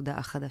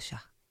להודעה חדשה.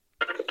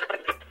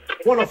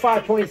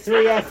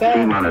 105.3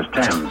 FM.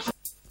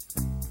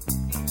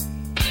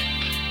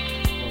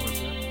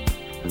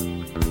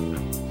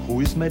 Who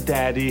is my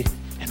daddy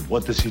and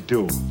what does he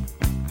do?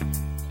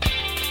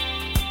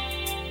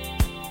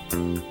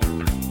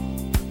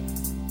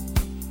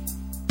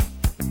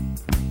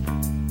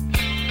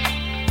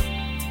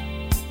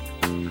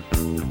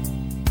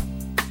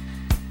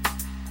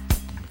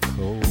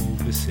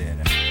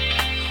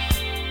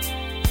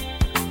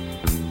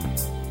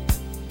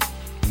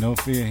 No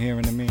fear here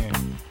in the mirror.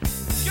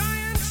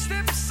 Giant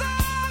steps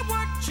are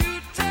what you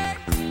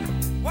take,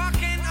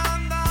 walking on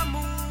the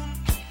moon.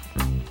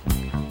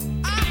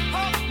 I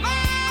hope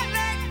my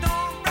leg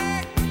don't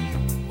break,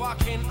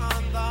 walking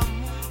on the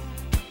moon.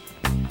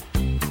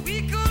 We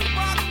could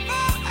walk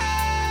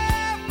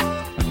forever,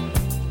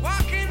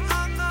 walking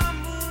on the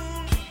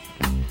moon.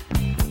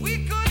 We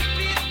could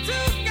be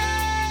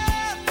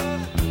together,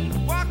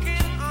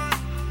 walking on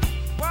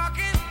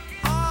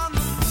the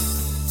moon.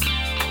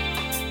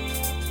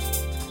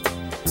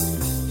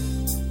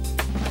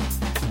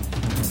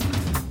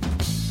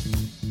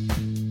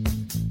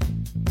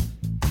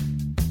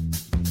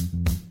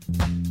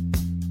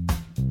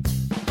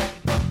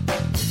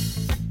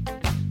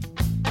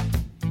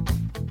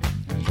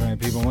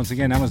 People, once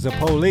again, that was the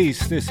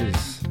Police. This is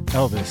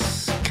Elvis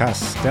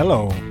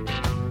Costello.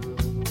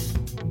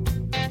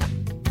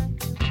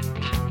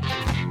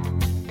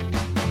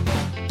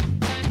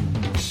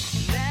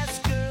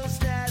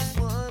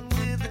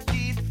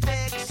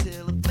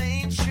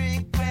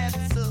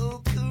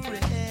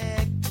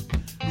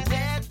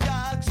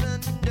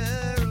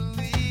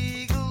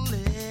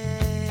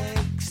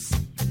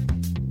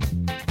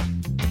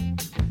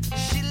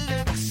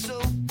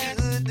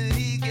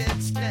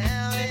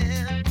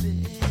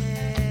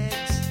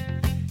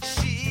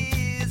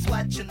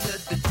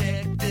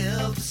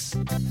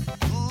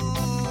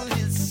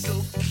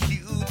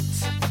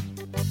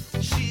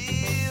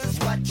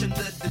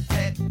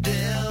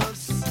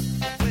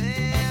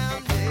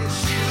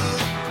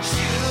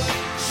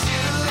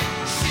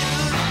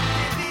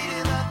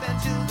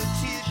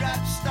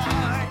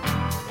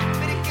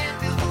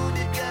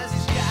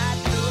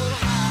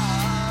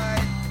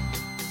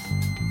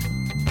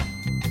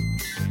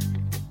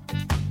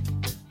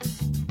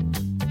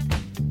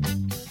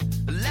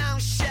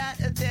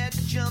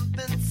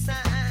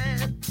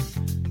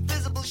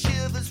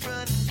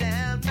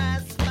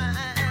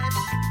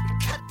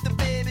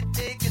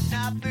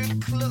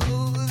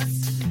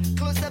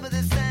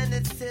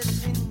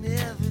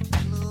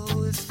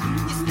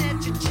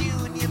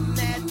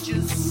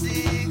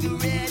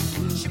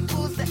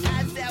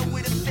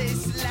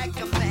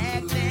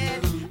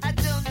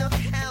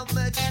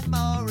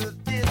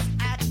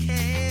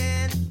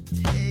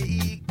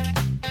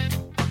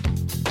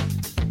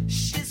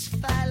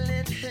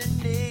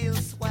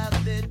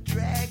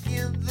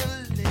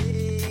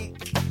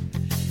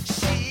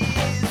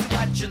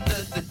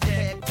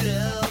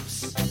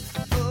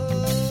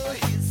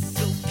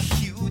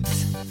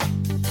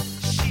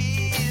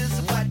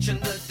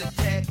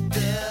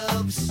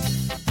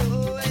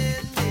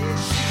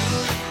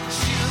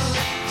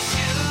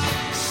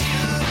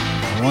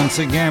 Once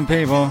again,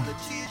 people,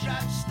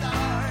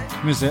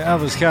 Mr.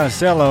 Elvis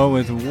Costello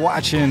with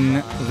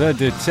Watching the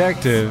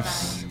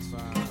Detectives.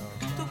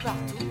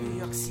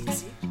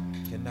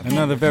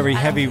 Another very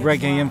heavy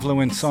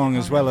reggae-influenced song,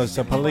 as well as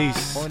The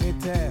Police,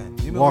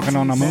 Walking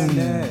on the Moon.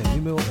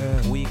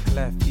 Oui,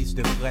 Clef, fils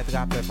de prêtre,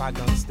 rappeur, pas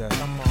gangster.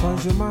 Quand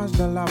je marche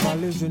dans la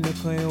vallée, je ne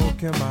crains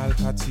aucun mal.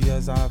 Quand tu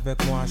es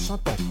avec moi,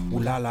 chantons,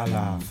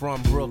 oulalala.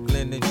 From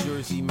Brooklyn to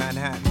Jersey,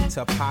 Manhattan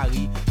to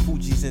Paris,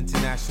 Fuji's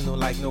international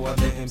like no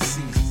other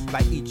MCs.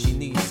 Like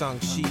Ichini,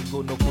 Sangshi,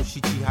 Gonoko,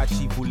 Shichi,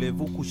 Hachi,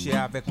 voulez-vous coucher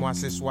avec moi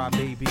ce soir,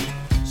 baby?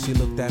 She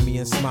looked at me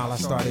and smiled, I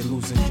started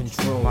losing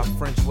control. My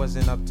French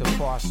wasn't up to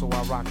par, so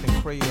I rocked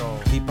in Creole.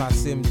 Li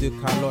passé m'de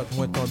calotte,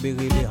 moi tombé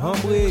les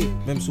hambré.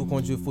 Même sous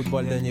conduit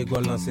football, dernier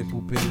goal lancé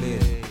pour Pelé.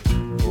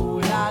 Ooh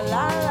la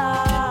la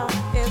la,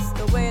 it's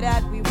the way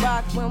that we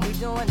rock when we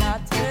doing our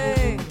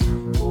thing.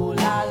 Ooh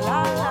la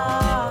la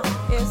la,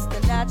 it's the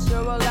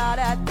natural law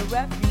that the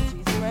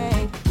refugees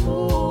bring.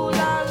 Ooh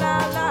la la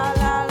la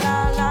la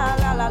la la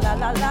la la la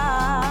la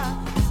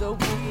la, so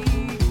we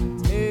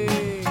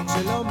take.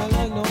 Chill out, my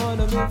leg, no one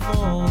to move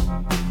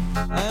on.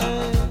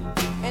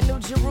 And New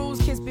Jerusalem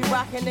kids be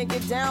rockin' and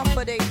get down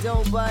for they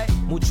dough, but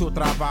Mucho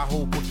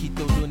trabajo,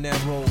 poquito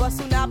dinero. but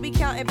soon I'll be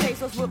counting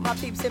pesos with my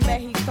peeps in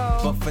Mexico.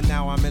 But for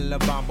now, I'm in La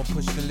Bamba,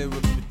 push the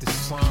lyrics with the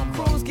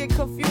samba. Crews get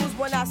confused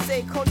when I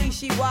say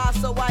Konishiwa,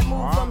 so I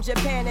move from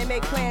Japan and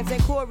make plans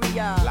in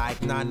Korea.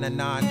 Like na na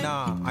na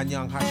na,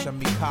 anyang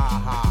hashemika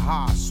ha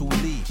ha,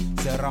 Suli,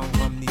 zerang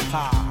mamni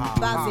ha ha.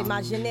 Vas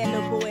imaginer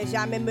ne pourrait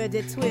jamais me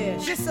détruire.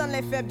 Je sens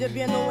les faibles de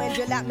bien loin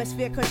de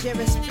l'atmosphère que je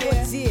respire.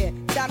 Faut dire,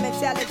 ta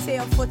mentalité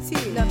en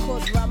faut-il ne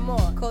causera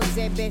mort, cause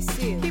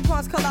imbécile. Qui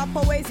pense que la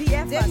poésie est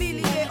facile? Des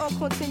milliers ont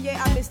continué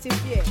à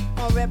mystifier.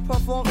 On rap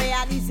profond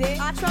réalisé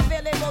à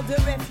travers les mots de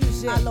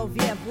réfugiés. Alors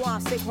viens voir,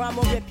 c'est grand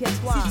mon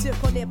répertoire. Si tu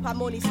connais pas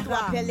mon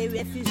histoire, rappelle les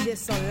réfugiés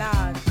sont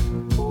larges.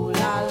 Ooh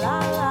la la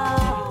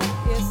la,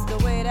 it's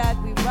the way that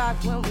we rock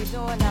when we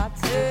doing our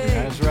thing.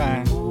 That's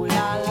right. Ooh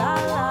la la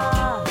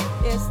la,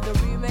 it's the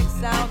remix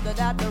sound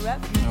that the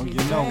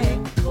refugees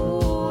bring.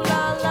 Ooh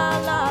la la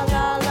la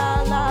la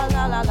la la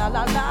la la la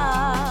la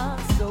la.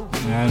 So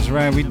That's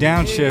right, we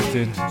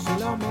downshifted.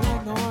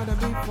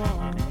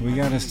 We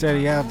got a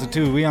steady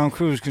altitude. We on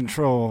cruise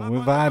control.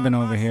 We're vibing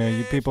over here.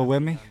 You people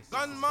with me?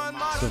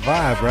 It's a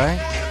vibe, right?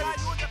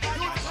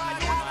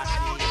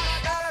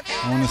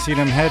 I want to see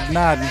them head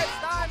nodding.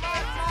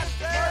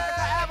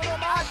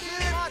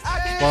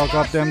 Spark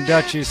up them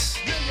Dutchies.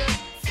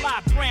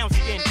 Fly brown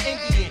skin,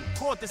 Indian,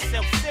 called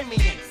herself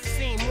Simeon.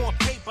 Seen more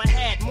paper,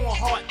 had more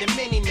heart than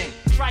many men.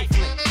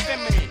 Trifling,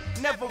 feminine,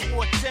 never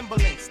wore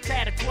Timberlands.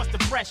 Tad across the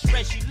breast,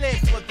 red she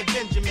lived for the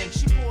Benjamin.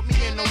 She brought me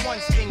in on one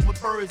sting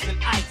with birds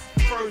and ice.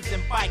 Furs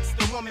and bikes,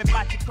 the woman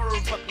about to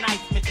curve up nice.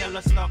 Me tell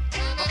her stop,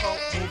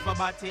 move her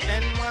body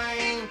and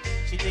wine.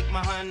 She take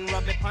my hand,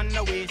 rub it on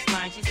the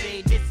waistline. She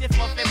say, this is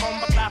for the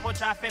bomba clap,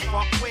 which I fit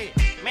fuck with.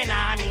 Me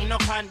nah me no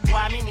cunt,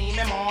 why me me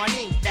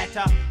money. That's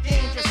a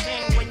dangerous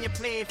thing when you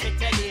play for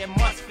Teddy.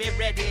 Must be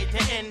ready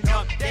to end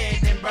up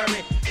dead and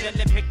buried. Tell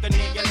the pick a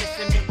nigga,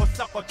 listen, me go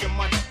suck out your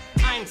mother.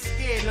 I ain't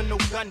scared of no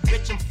gun,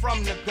 bitch, I'm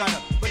from the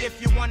gutter. But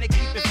if you wanna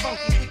keep it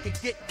funky, we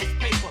could get this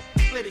paper.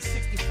 Split it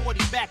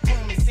 60-40 back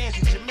home in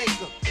Santa,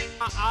 Jamaica.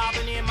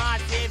 Albany,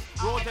 massive,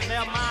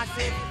 Roosevelt,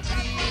 massive,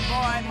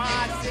 Boy,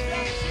 massive.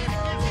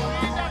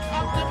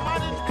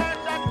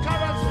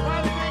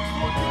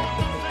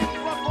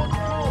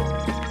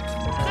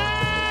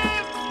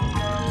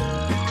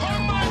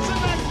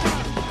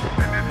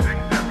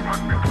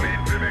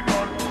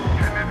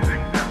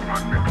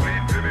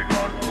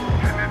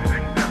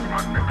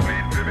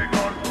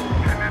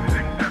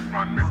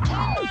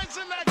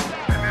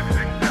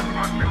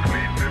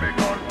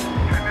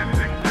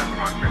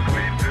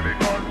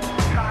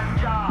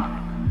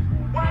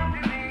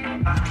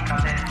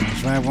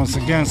 That's right, once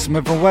again,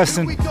 Smith &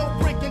 Wesson,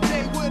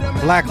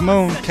 Black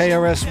Moon,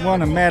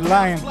 KRS-One, and Mad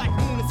Lion. Pick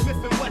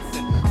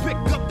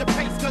up the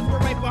pace, cause we're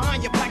right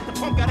behind you. Black the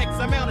punk got X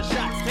amount of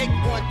shots. Take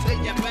one to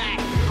your back.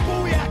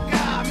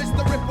 Booyah,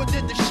 Mr. Ripper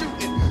did the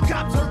shooting.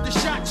 Cops heard the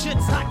shot,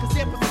 shit's hot cause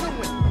they're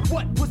pursuing.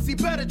 What pussy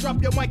better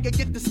drop your mic and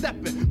get the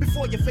stepping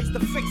before you face the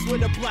face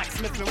with a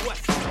blacksmith and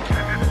Wesson.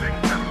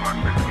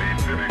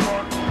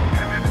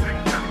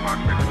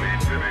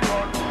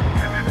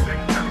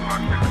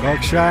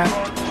 Buckshot,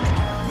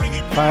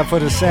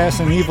 5-foot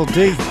assassin, Evil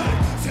D.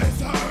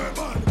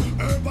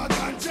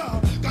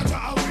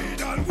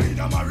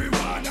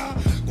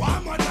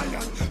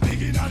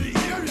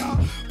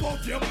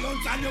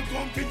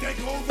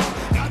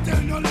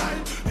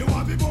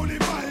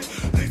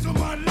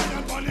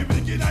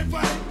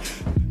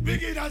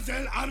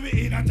 And we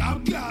in a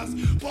top class.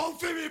 Pump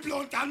for me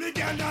blunt and we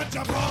cannot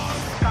jump on.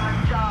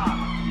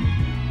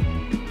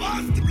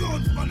 Pass the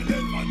blunt on the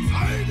left hand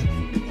side.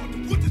 You want to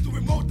put it to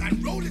a mouth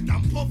and roll it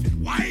and puff it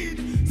wide.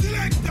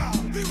 Selector.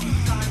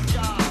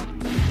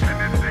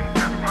 Anything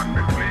that run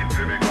between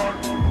to be gone.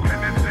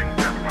 Anything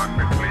that run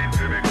between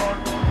to be gone.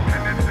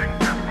 Anything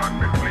that run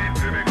between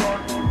to be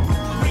gone.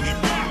 Bring it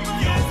back,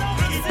 yes,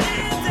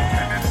 anything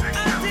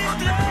that run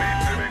between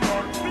to be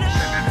gone.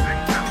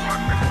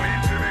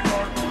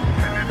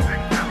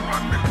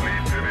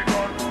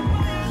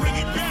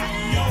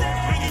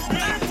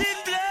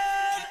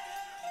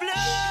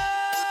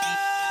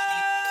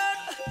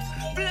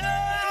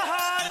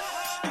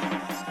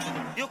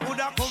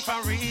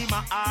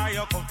 Libya or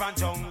you come from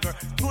jungle.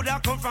 Coulda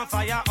come from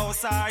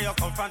firehouse or you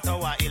come from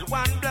Tower Hill.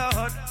 One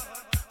blood,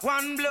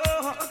 one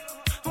blood,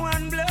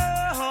 one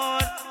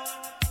blood.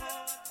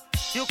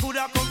 You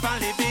coulda come from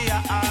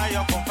Libya or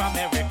you come from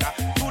America.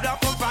 Coulda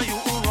come from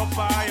Europe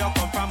or you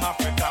come from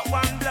Africa.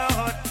 One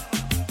blood,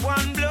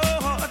 one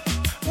blood,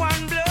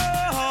 one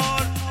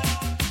blood.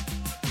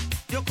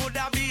 You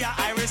coulda be a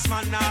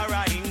Irishman or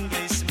a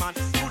Englishman.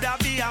 Coulda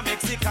be a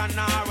Mexican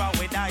or a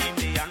with a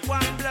Indian.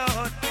 One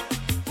blood,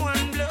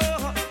 one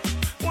blood,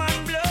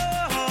 one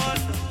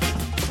blood.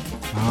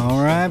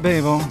 All right,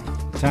 Babel.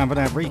 Time for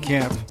that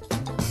recap.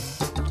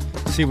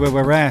 See where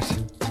we're at.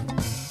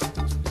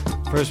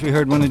 First, we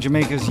heard one of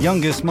Jamaica's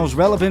youngest, most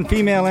relevant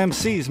female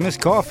MCs, Miss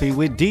Coffee,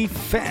 with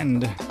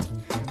Defend.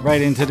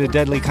 Right into the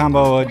deadly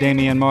combo of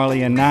Damian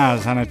Marley and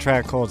Nas on a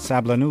track called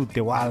Sablanut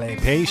Diwale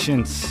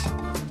Patience.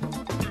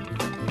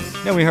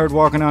 Then we heard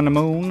Walking on the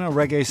Moon, a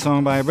reggae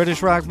song by a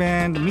British rock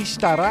band,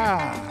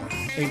 Mistara,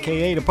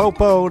 a.k.a. the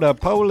Popo, the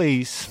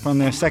Police, from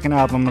their second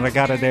album,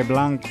 Regata de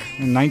Blanc,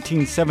 in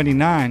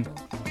 1979.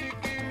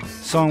 The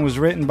song was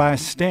written by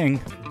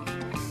Sting.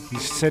 He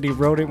said he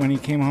wrote it when he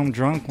came home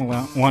drunk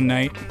one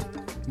night,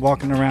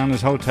 walking around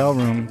his hotel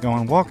room,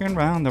 going, walking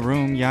around the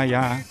room, yeah,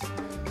 yeah,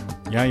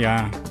 yeah,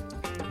 yeah.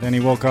 Then he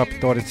woke up,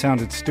 thought it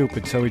sounded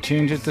stupid, so he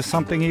changed it to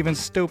something even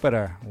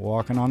stupider,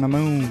 Walking on the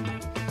Moon.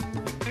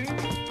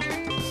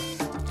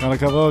 Got a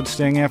couple of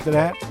Sting after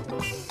that.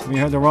 We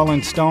heard the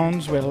Rolling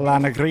Stones with La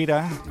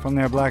Negrita from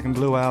their Black and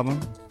Blue album.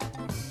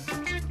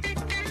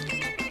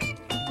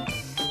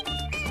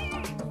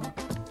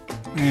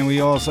 And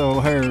we also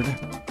heard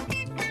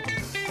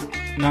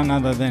none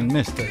other than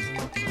Mr.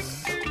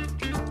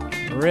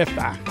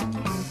 Riffa,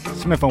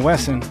 Smith &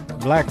 Wesson,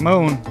 Black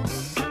Moon,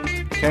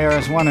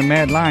 KRS-One and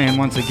Mad Lion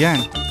once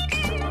again.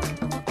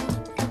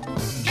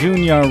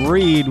 Junior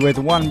Reed with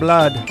One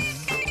Blood.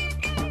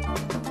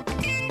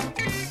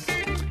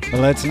 But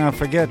let's not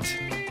forget,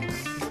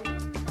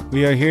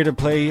 we are here to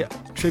play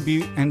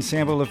tribute and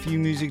sample a few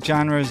music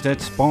genres that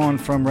spawned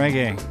from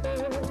reggae.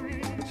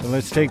 So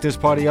let's take this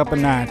party up a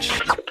notch.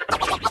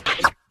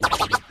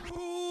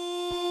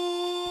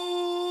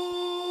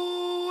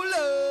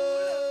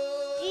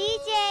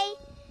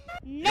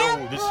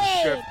 Yo, this is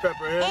Chef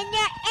Pepper here. In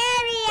your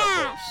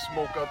area.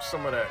 Smoke up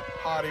some of that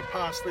party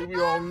parsley we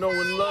all know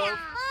and love,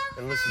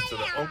 and listen to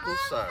the Uncle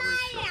Cyrus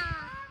Show.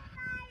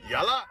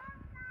 Yalla!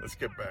 Let's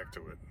get back to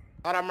it.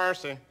 Out of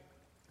mercy.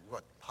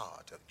 What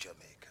part of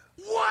Jamaica?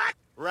 What?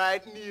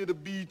 Right near the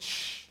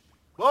beach.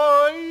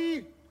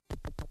 Boy!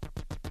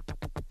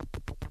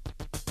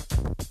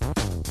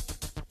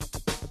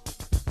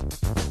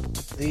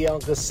 The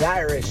Uncle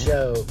Cyrus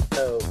Show.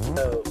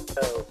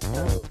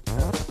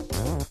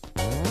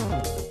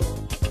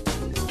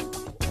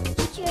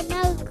 Get your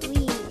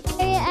milkweed.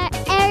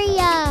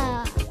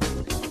 Area.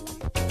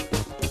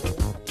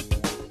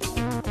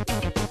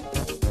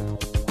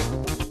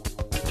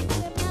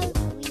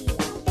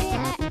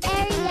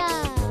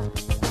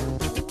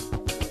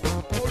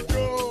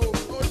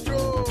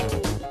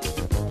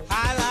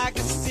 I like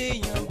to see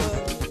you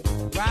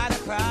move right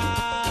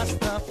across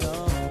the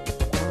floor.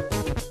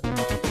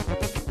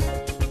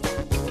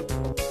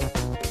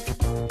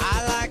 I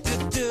like to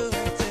do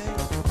it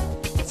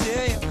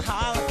till you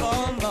holler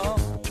for more.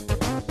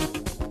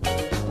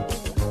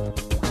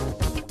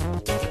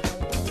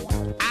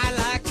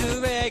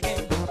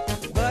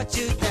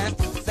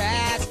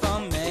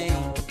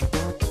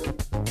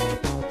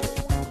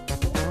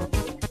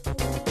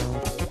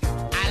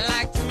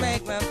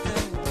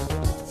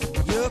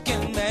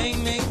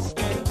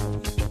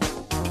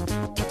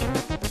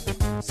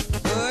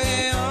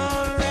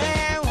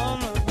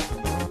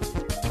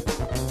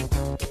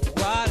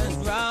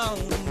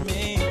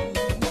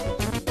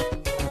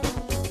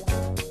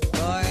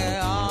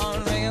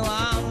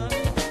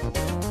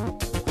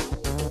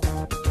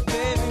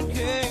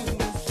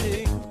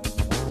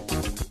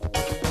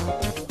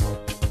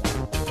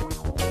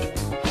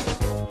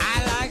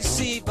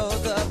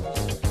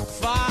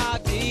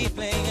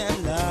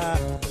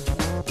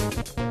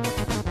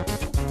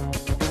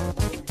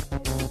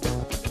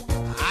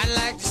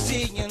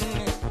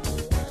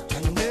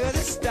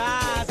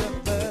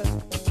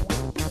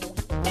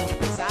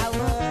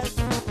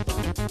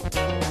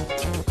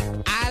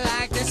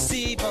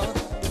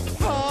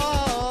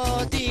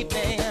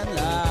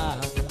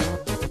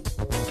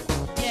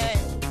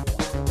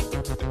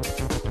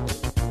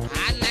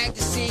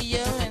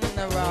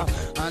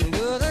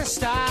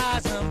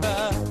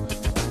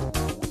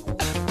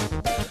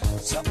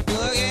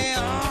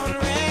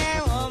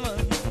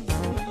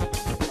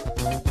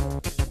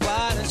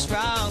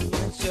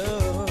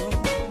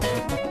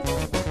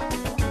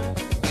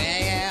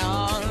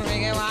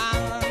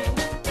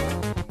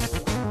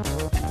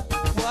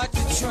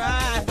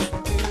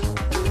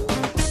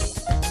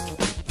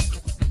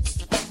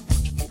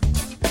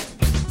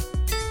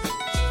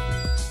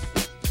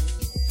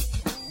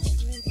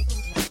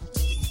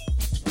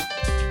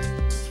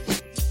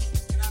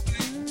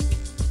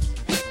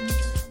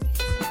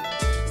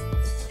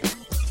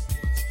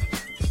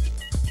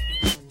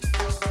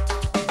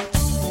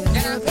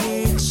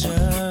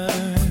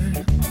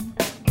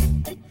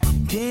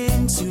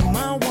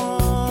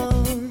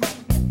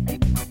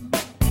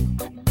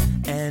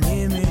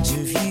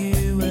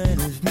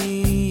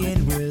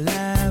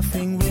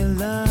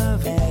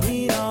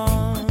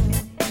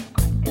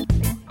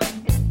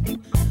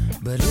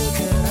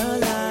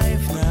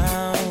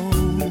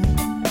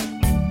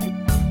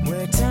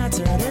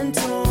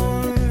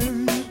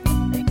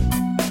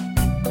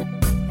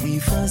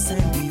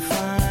 and we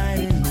fight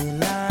and we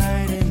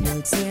light and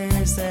the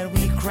tears that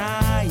we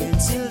cry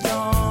until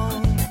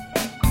dawn.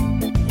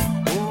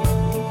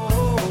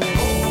 Oh,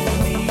 hold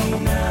me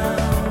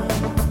now.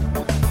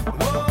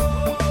 Oh,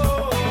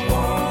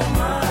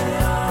 my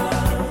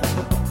heart.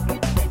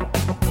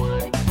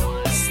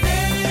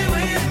 Stay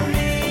with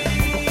me.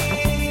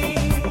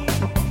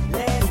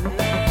 Let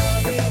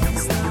love it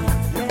start.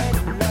 Let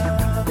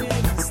love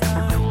it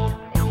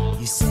start.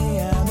 You say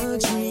I'm a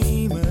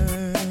dreamer.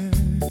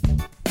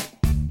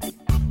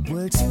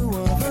 We're two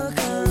of a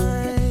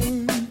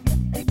kind.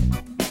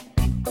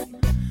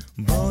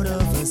 Both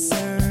of us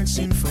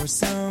searching for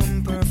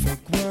some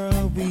perfect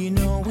world we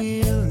know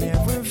we'll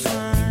never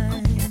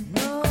find.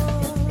 No.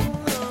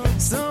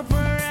 So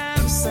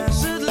perhaps I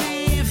should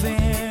leave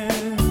here.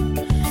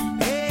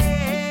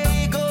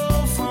 Hey, go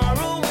far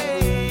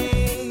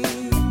away.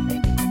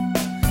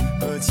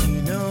 But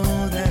you know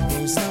that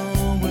there's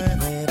nowhere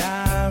that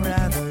I'd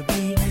rather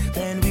be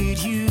than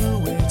with you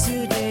here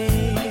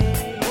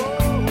today.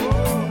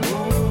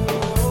 Hold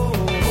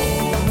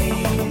me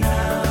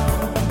now.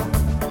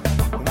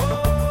 Oh,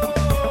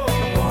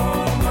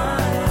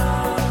 my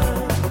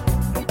heart.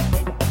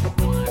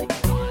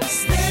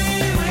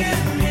 Stay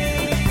with me.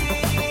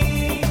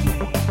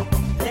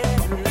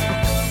 Let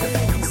love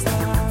it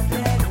start.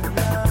 Let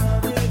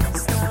love it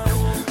start.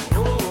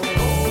 Hold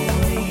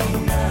me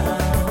now.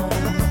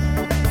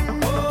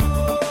 Oh,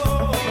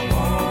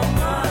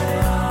 my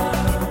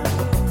heart.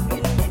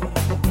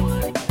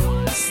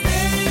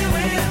 Stay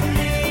with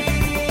me.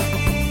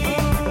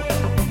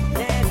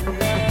 Let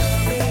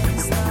love it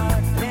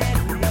start. Let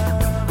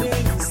love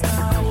it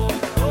start.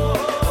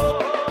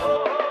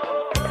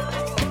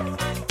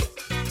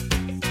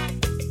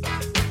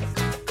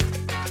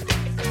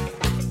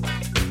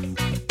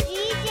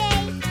 DJ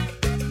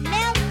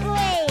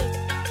Milkweed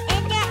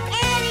in the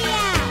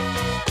area.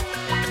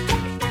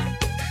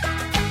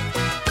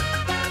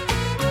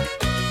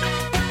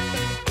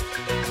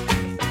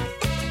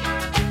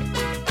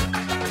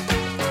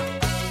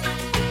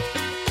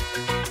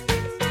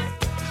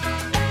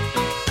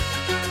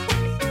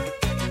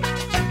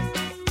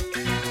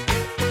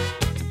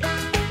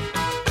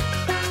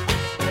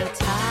 The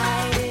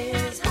tide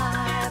is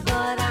high,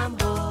 but I'm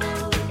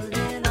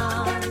holding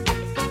on.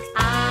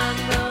 I'm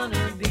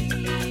gonna be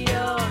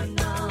your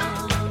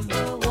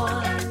number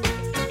one.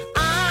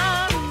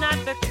 I'm not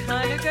the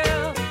kind of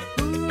girl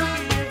who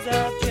gives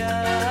up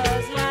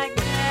just like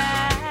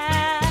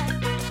that.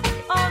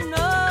 Oh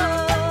no,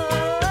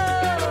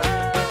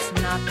 it's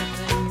not the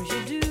things you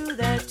do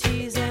that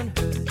tease and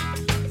hurt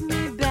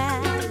me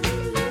bad,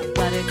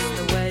 but it's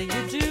the way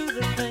you do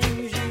the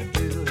things you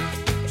do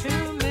to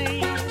me.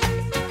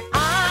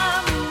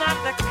 I'm not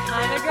the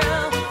kind of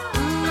girl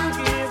who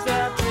gives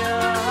up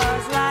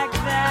just like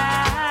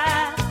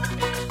that.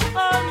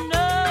 Oh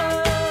no,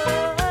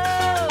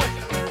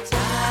 the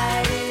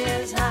tide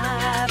is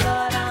high,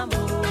 but I'm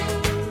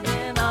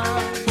holding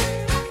on.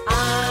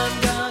 I'm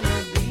gonna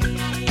be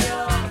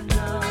your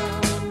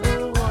number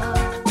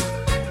one,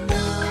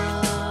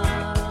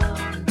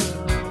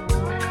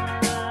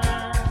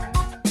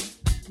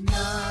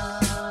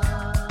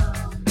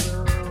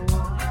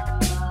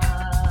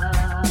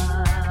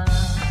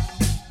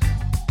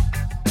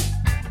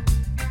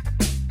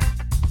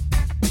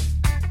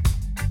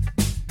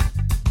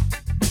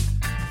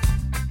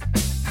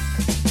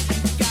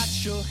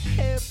 Got your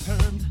hair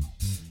permed,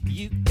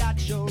 you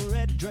got your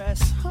red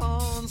dress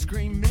on,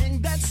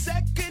 screaming that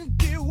second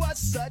gear was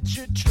such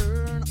a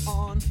turn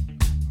on.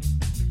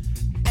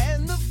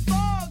 And the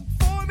fog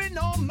forming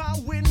on my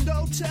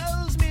window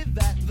tells me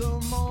that the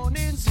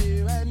morning's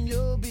here and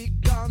you'll be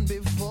gone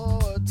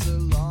before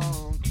too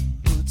long.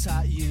 Who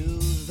taught you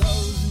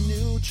those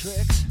new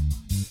tricks?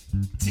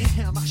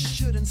 Damn, I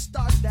shouldn't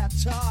start that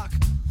talk.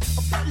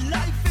 But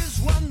life is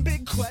one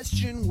big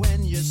question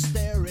when you're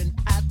staring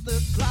at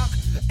the clock.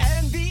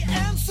 And the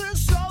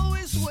answer's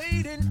always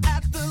waiting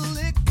at the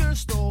liquor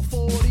store.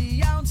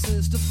 40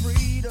 ounces to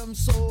freedom,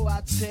 so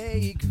I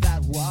take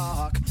that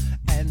walk.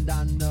 And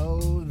I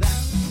know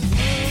that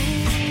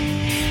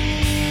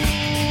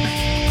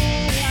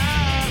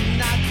I'm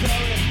not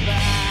going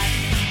back.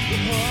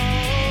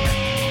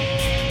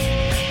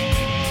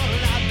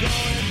 Not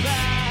going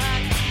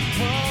back.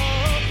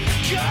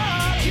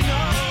 God, you know,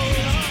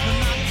 I'm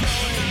not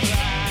going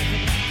back.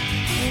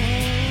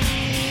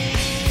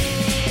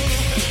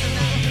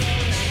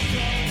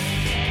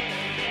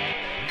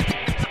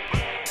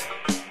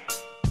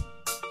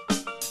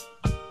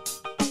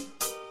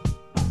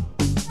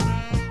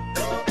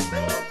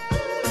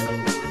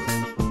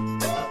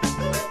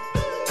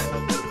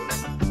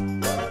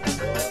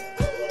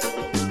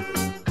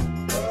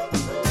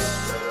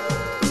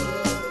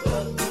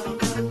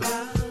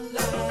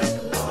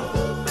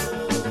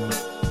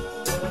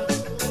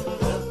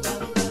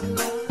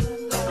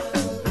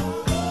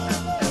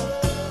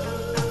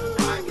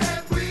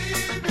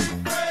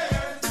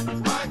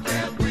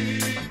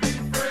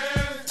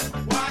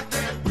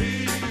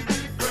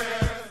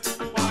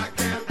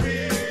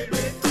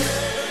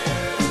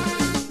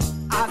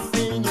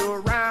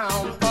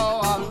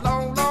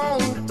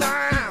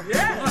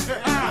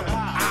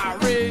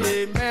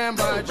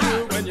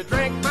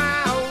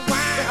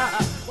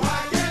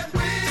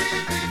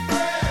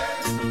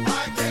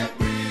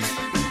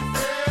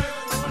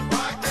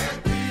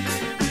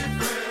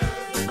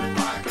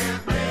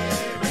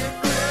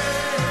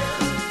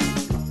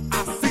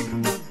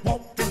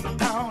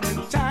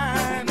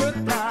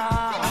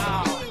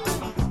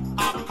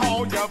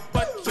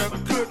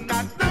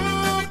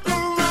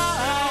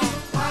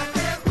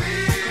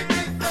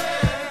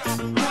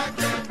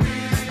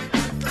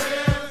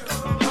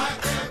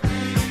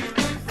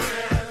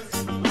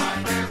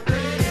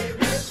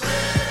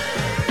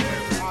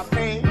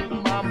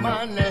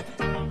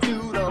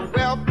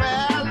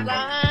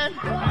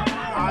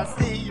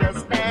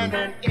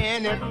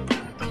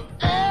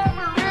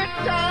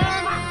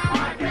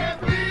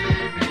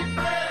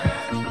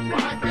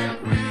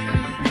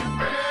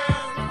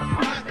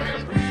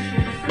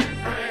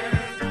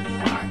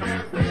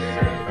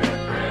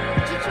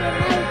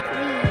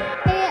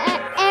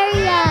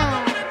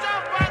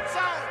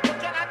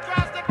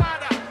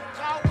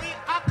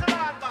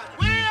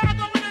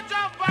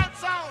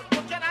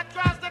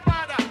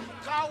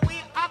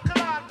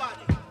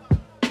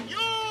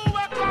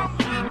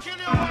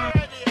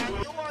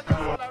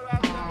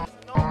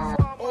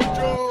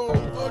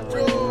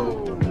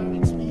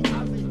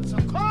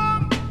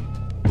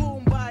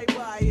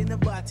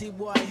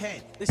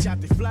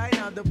 flying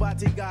out the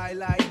body guy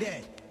like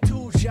that.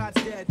 2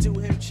 shots dead to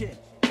him chin.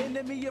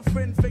 Enemy your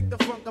friend fake the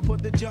funk, I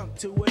put the junk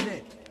to an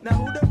end. Now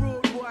who the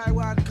rude boy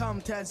want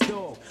come test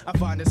dog? I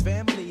find his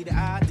family, the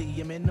ID,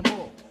 him in the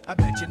mall. I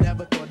bet you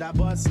never thought I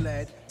bust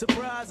sled.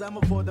 Surprise, I'm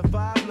a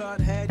 4-5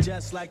 blood head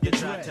just like you the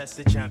try dread. test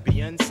the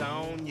champion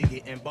sound, you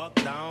getting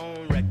bucked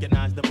down.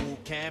 Recognize the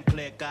boot camp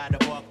click out of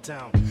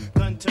Bucktown.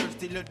 Gun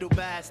thirsty little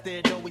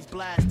bastard, always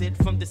blasted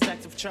from the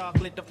sacks of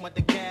chocolate of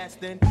Mother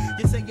Gaston.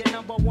 You say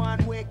you're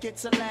 #1 wicked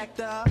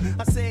selector.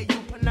 I say you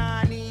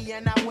Panani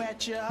and I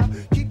wet ya.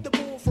 Keep the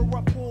bull for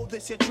a pull,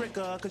 this your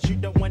trigger. Cause you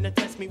don't wanna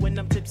test me when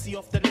I'm tipsy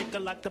off the liquor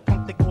like the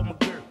punk they call my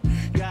girl.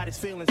 Got his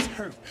feelings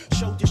hurt.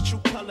 Showed his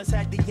true colors,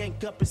 had to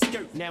yank up his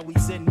skirt. Now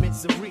he's in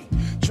misery,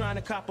 trying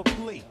to cop a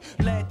plea.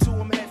 Led to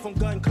him head from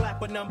gun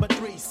clapper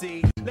 #3.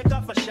 See, lick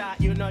off a shot,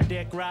 you know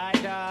dick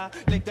rider.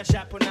 Lick a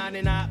shot, put on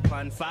and up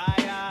on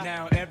fire.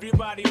 Now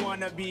everybody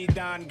wanna be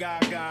Don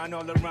Gaga, and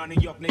all around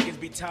New York niggas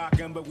be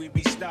talking, but we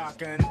be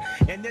stalking.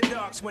 In the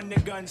darks when the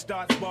gun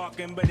starts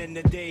barking, but in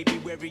the day be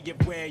wary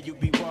of where you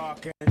be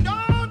walking.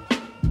 Don't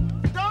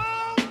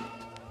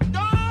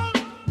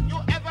you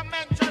ever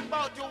mention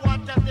about you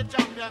want to the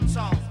champion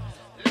song.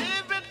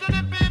 Leave it to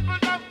the people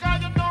them,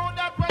 cause you know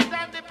that when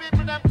time the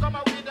people them come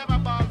out with them a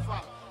ball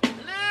for.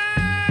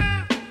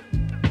 Leave!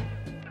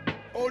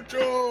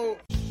 Ocho!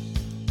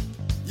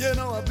 You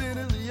know I've been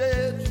in the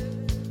edge,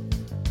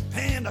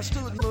 and I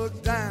stood and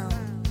looked down.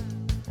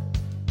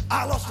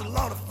 I lost a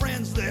lot of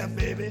friends there,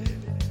 baby.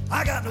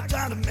 I got no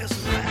time to mess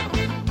around.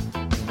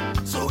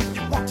 So if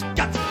you want, you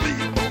got to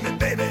believe on me,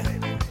 baby.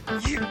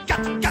 You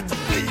got to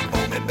believe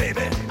on me,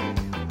 baby.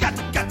 Got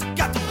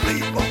to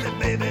believe on me,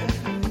 baby.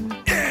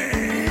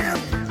 Yeah.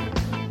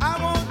 I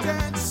won't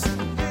dance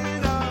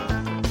in a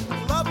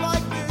club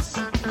like this,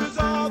 cause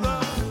all the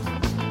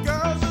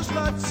girls are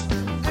sluts,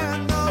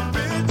 and the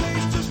beer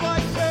tastes just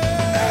like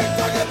this. I ain't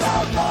talking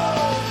about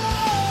love.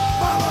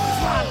 My love is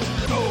right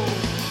to go.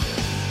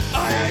 I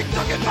ain't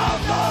talking about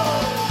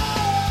love.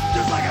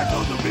 Just like I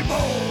told the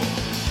people.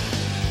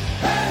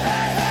 Hey,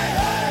 hey, hey,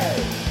 hey.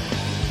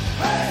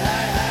 Hey,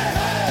 hey, hey,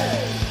 hey.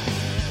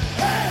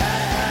 Hey, hey,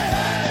 hey,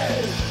 hey.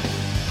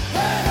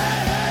 Hey, hey,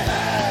 hey,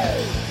 hey.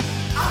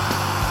 Ah.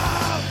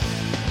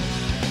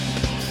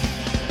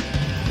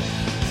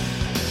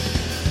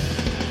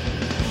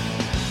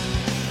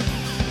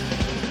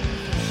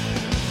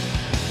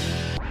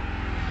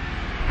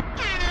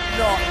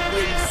 Not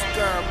really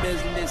stir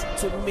business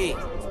to me.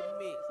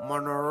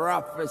 Man, the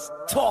roughest,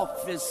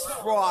 toughest,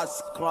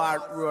 frost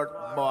Clark road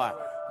boy.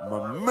 My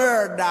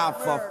murder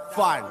for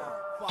fun.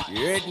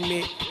 You heard me?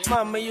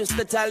 Mama used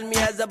to tell me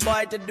as a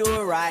boy to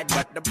do right,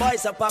 but the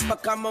boys are papa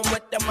coming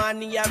with the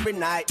money every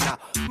night. Now,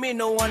 me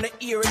no wanna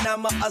hear it,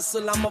 I'm a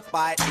hustle, I'm a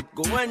fight. It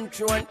go in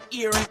through an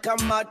ear and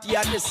come out the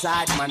other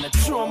side. Man, I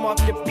throw 'em off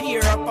the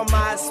pier up on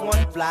my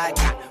S1 flag.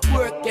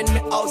 Work in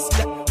me house,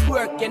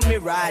 work in me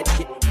ride.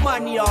 Get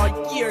money all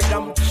year,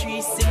 them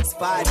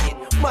 365. Get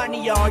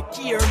money all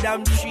year,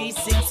 them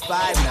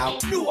 365. Now,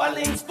 New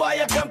Orleans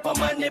fire camp for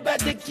money,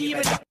 better keep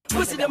it up.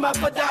 Pussy them up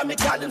for damn,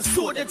 call them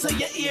sold into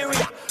your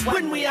area.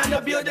 When we on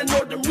the building,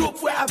 know them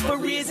roof, we have to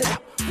raise it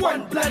up.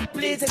 1 blunt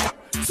blaze it up,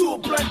 2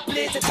 blunt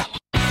blaze it up.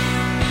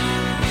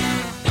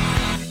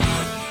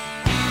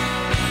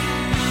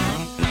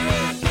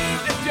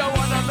 If you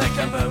wanna make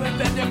a move,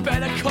 then you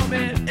better come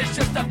in. It's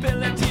just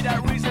ability,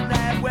 that reason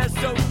that we're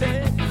so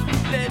thin.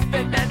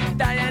 Living and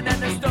dying,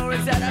 and the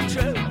stories that are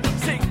true.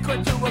 Sink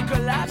into a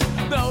collapse,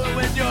 knowing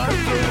when you're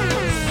through.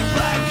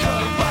 Black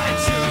coat, white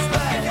shoes,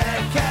 black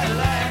hat,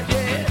 Cadillac,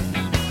 yeah.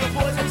 The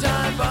boys are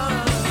time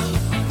bomb.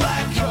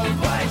 Black coat,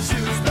 white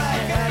shoes,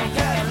 black hat,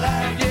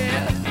 Cadillac,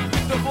 yeah.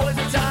 The boys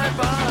are time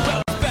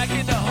bomb. Back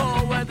in the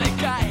hole where they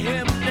got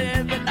him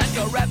living like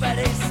a rapper,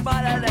 they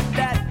smarter than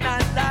that.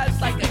 9 lives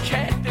like a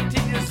cat,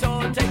 15 years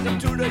old. Take them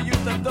to the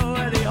youth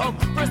authority home.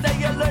 First thing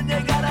you learn, you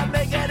gotta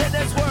make it in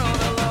this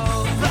world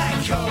alone. Black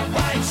coat,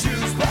 white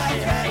shoes, black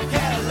hat,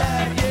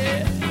 Cadillac,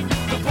 yeah.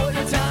 The boys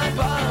are time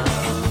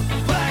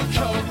bomb. Black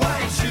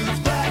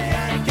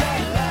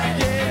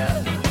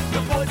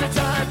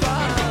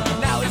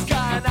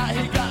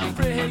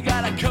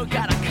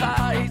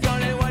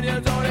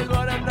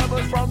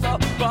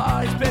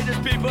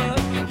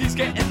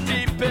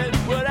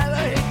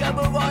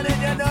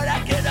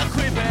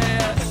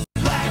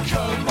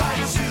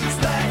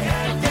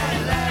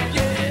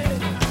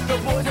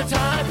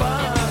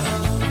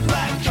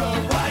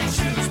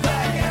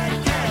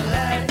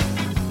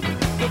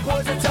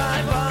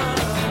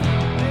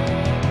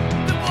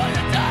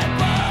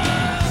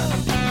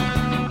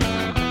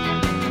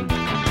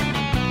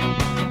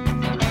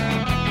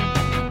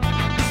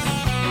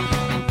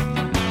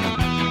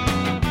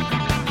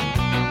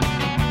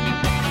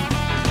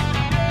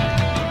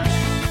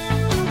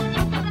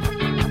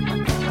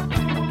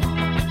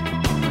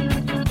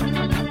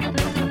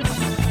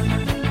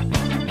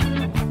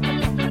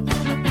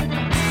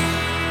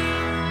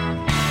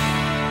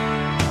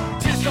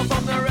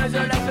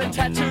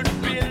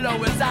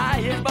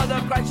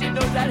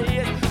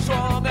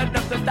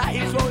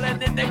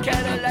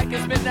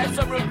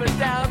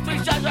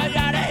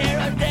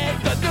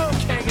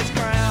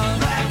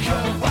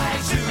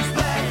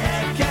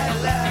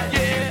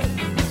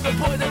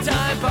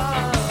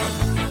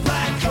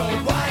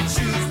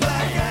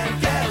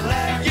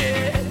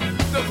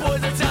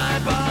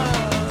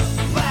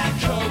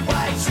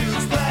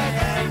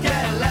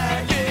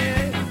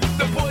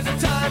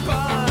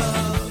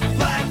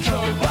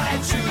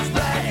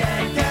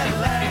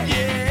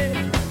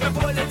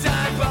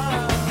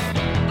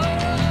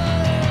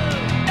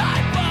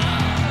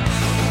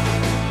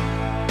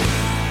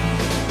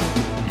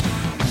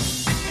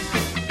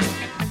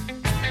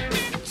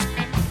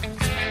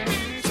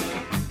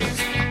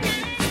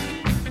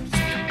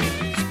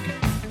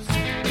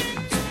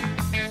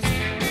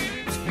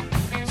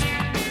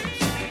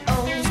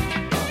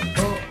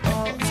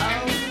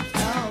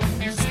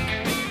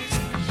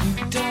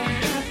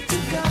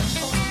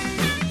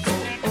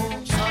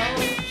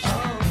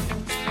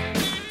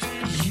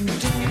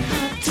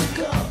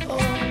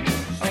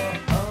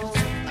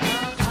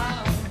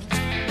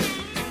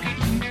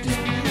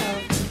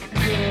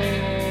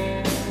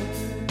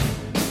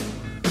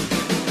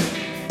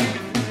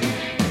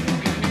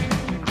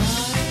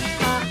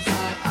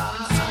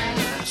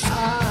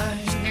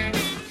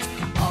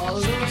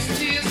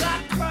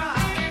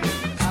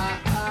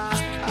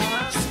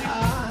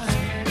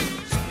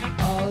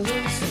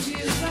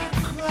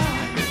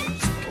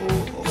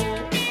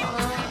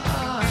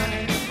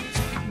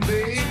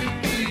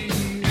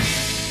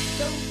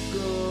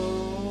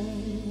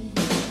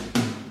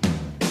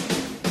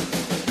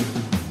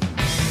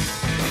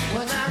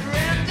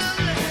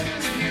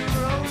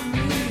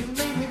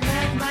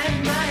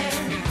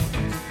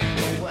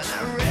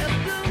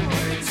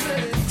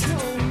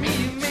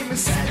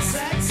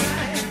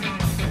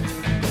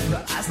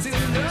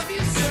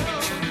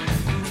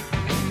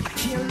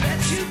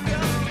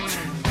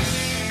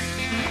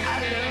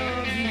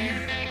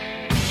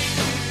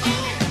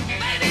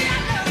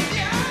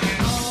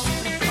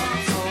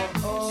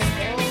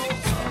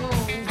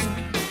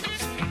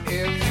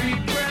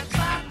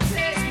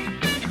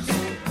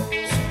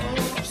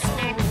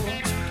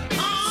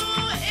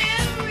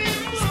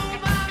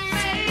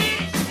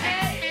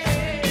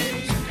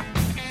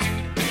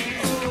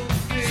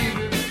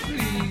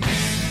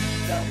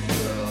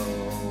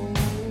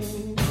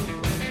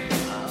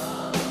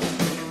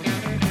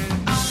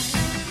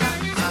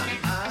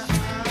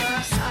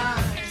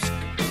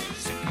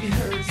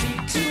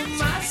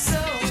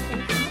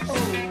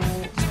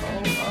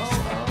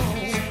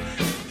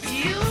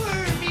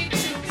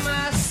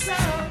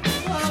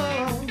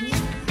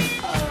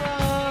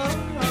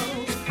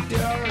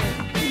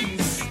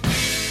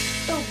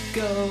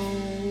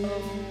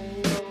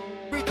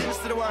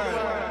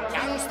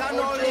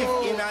no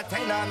live in a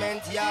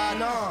tenement yard.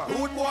 No.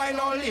 Good boy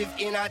no live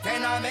in a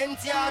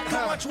tenement yard.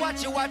 Too much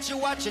watch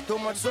it. Too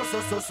much so.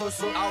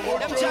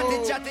 Them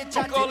chatty.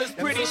 Uncle is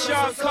pretty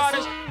Sean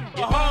Carter.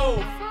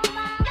 Oh,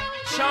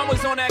 Sean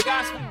was on that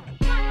gospel.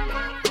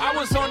 I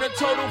was on the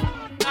total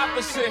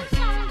opposite.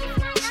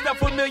 Stuff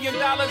 $1 million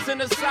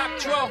in a sock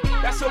drawer.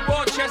 That's a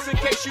war chest in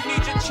case you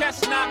need your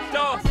chest knocked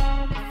off.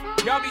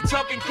 Y'all be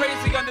talking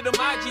crazy under them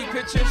IG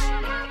pictures.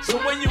 So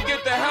when you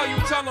get the hell, you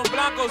tell them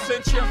Blanco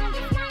sent you.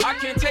 I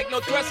can't take no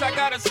threats, I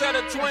got a set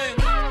of twins.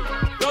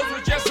 Those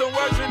were just some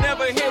words you'll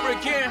never hear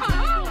again.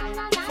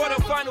 For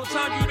the final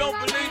time, you don't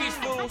believe these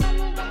fools.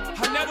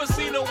 I never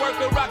seen a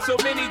worker rock so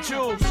many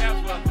jewels.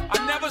 I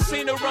never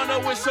seen a runner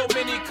with so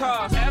many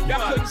cars.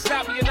 Y'all couldn't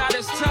stop me, you're not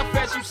as tough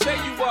as you say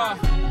you are.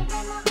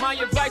 My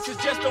advice is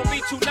just don't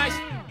be too nice.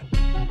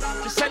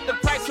 Just set the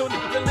price so you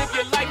can live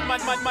your life, my.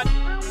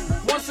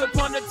 Once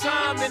upon a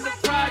time in the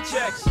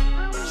projects,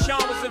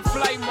 Sean was in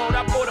flight mode,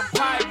 I bought a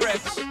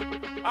Pyrex.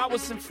 I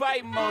was in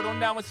fight mode, oh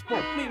now it's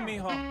meet me,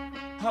 huh?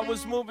 I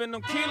was moving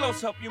them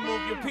kilos, help you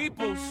move your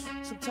peoples.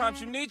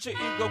 Sometimes you need your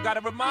ego, gotta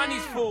remind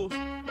these fools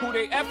who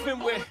they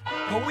effing with.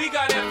 But we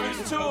got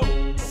effers too.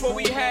 Before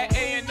we had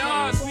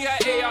A&Rs, we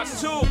had ARs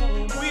too.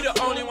 We the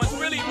only ones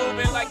really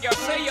moving like y'all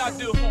say y'all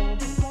do.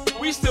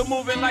 We still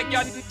moving like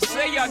y'all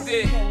say y'all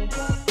did.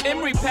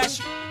 Emery passed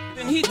you,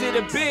 and he did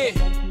a bid.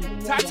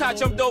 Tata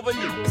jumped over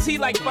you, he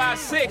like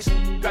 5'6".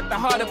 Got the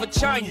heart of a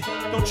giant,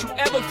 don't you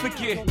ever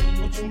forget.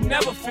 Don't you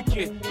never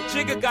forget.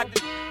 Jigga got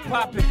the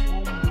poppin'.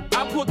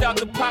 I pulled out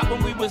the pop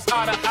when we was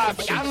out of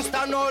options.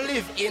 Youngster no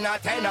live in a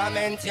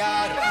tenement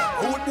yard.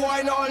 Good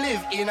boy no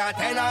live in a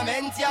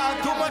tenement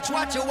yard. Too much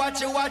watch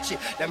it.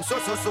 Them so.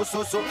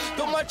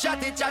 Too much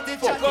chatty.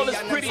 Fuck all this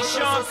pretty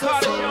Sean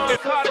Carter.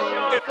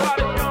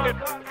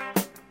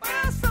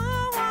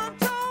 Someone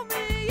told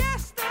me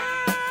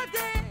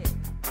yesterday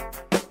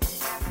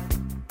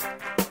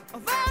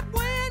that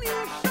when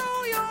you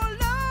show your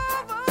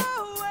love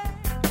away,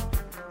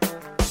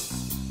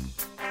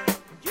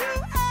 you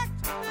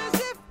act as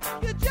if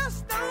you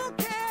just don't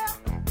care.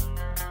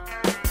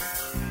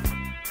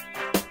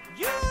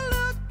 You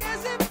look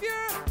as if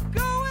you're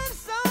going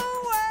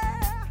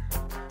somewhere,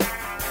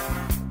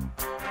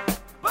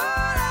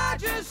 but I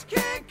just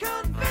can't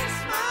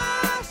convince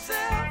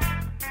myself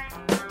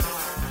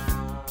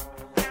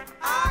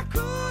I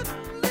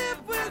couldn't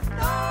live with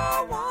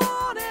no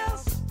one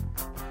else,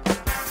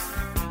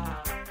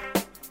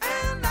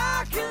 and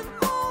I can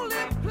only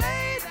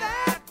play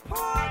that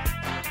part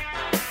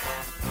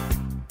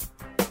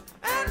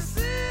and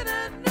sit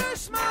and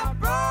nurse my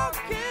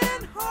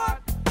broken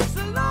heart.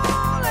 So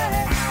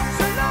lonely,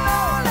 so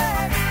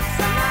lonely,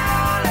 so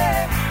lonely, so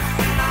lonely,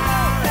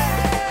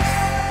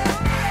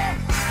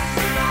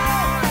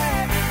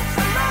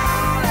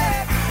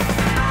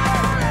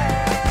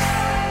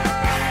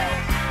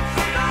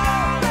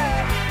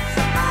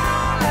 so lonely,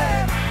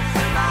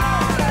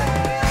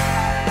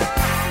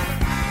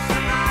 so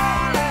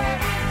lonely,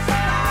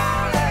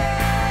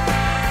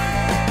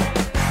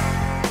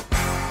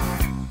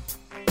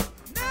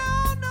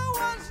 Now no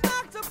one's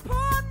knocked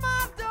upon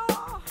my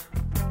door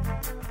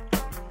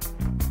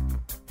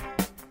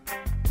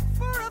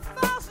for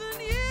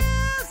 1,000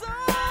 years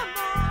or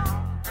more.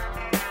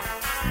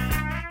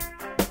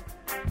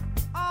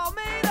 All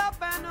made up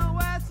and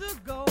nowhere to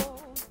go.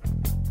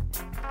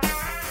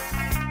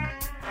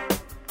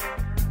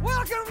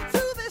 Welcome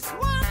to this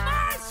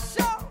one-night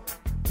show.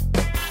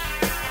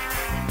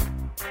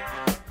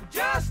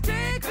 Just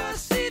take a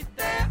seat,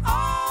 they're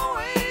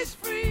always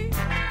free.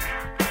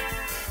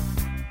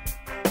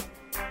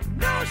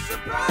 No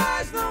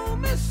surprise, no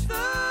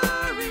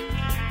mystery.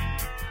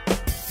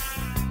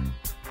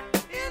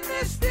 In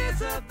this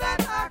theater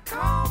that I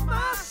call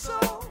my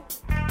soul,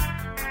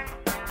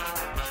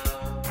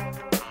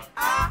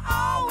 I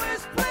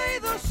always play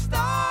the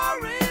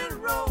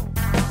starring role.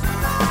 So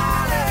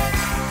lonely,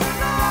 so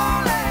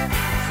lonely,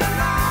 so lonely, so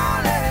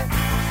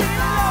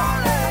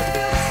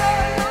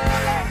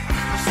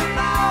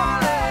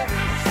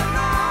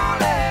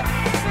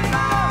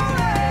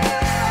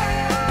lonely, so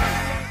lonely, so lonely, so lonely, so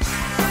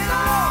lonely,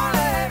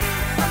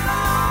 so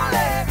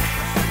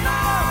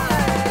lonely,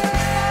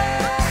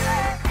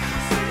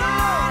 so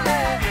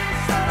lonely,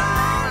 so lonely, so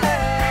lonely.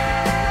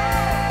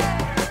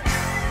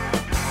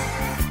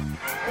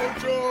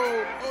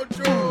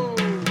 Ocho.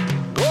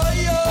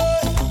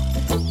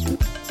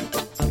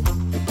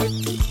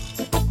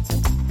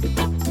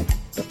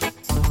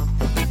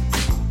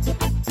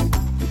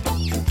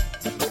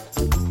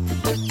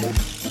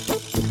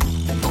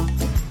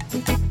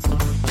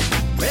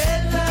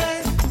 Red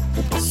light,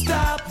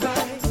 stop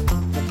right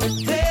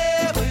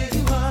there where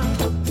you are.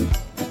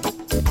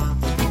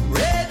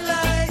 Red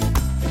light,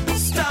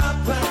 stop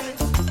right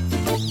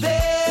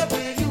there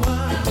where you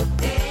are.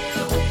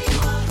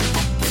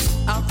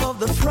 Out of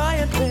the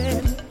frying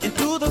pan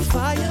into the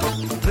fire,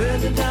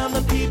 burning down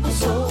the people's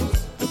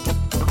souls.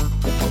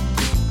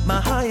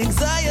 My high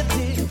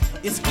anxiety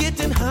is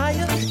getting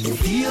higher. It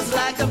feels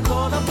like I'm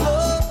gonna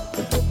blow.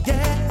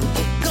 Yeah,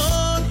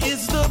 gone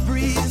is the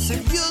breeze.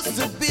 It used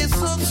to be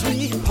so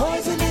sweet.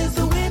 Poison is the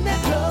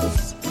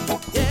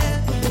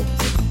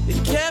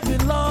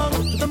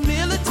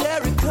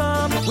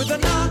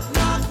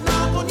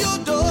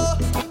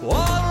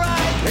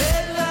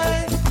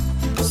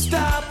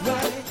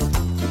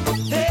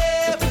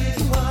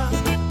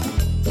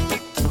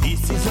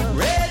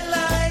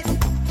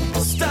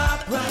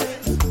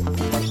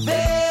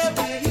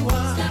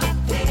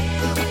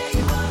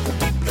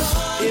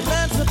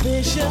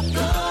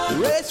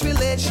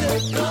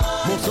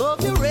Most of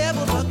the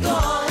rebels are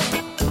gone.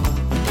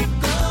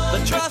 The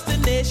trust in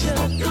nation,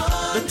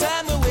 the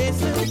time we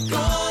wasted,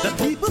 the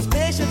people's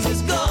patience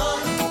is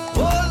gone.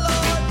 Oh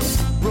Lord,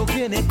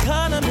 broken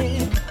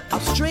economy, our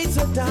streets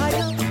are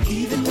dire,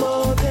 even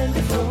more than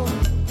before.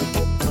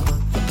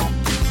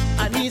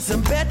 I need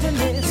some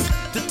betterness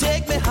to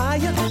take me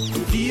higher.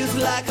 Feels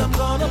like I'm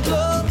gonna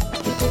blow.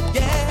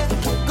 Yeah,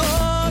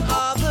 gone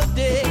are the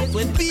days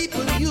when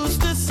people used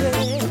to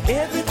say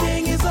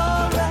everything is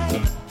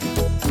alright.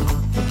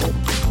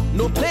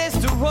 No place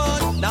to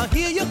run. Now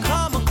here you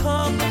come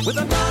with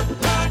a knock,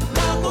 knock,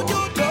 knock on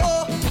your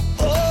door.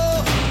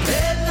 Oh,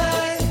 red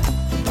light,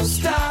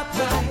 stop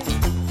right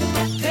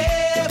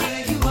there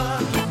where you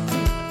are.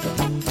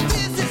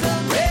 This is a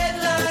red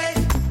light,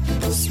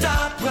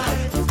 stop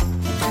right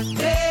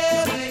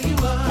there where you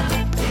are.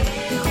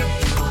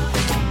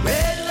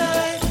 Red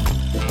light,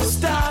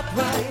 stop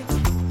right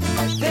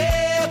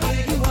there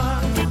where you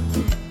are.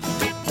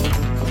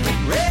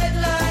 Red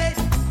light,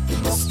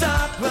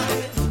 stop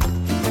right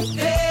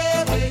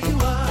there where you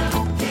are.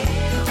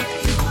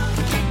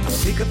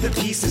 Pick up the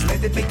pieces,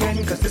 let it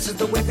begin, cause this is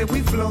the way that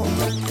we flow.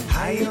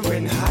 Higher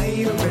and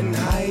higher and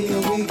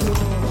higher we go.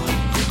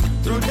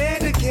 Through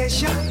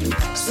dedication,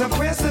 some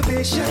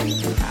preservation,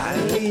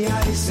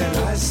 Aliyah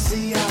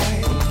Selassie.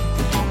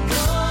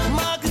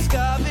 Marcus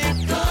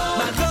Garvey,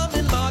 Malcolm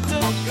and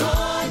Martin,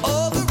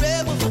 all the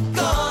rebels are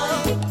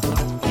gone.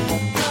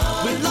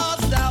 We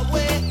lost our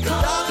way,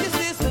 darkness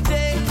is the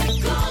day.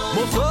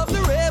 Most of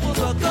the rebels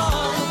are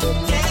gone.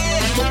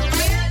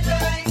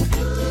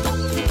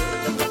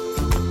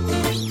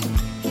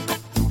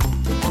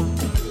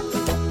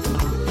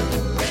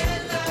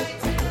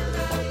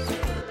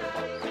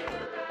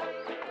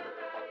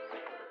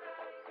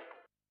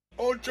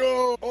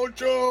 Ocho,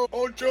 ocho,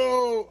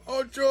 ocho,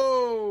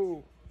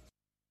 ocho.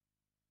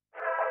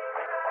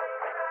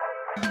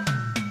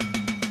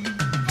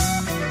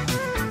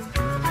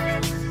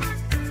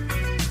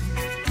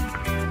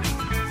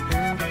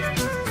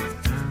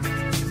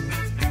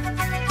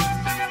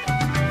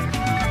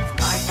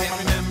 I can't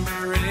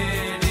remember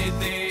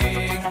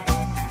anything.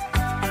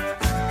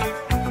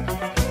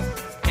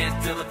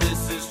 Can't tell if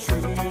this is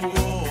true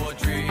or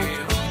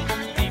dream.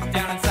 Deep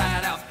down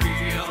inside I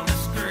feel the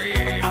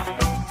scream.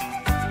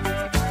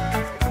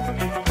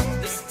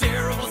 This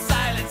terrible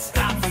silence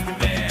stops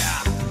there.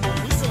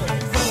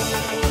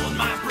 Hold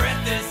my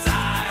breath as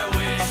I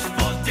wish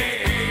for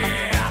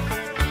death.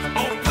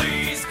 Oh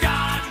please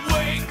God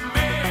wake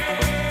me.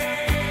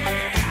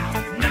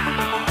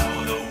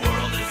 Now the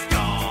world is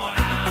gone,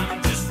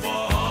 I'm just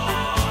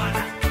one.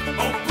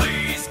 Oh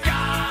please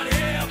God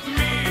help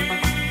me.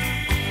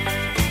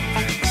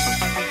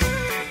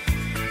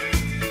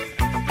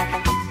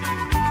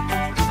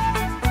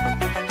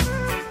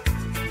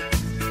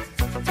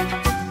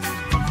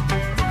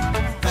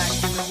 Back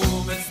in the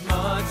womb it's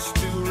much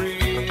too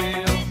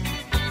real.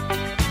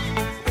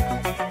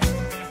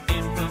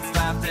 Infants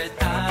laugh that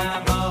I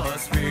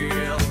must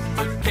feel,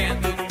 but can't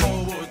look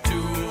forward to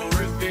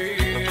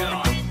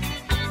reveal.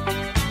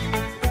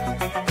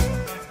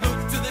 Look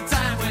to the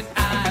time when I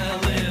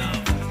live.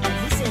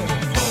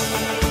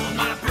 Hold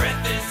my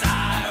breath as I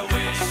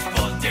wish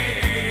for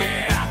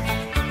death.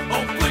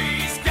 Oh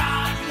please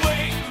God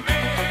wake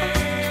me.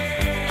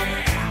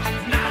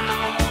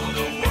 Now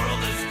the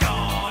world is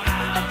gone,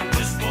 I'm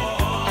just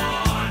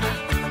one.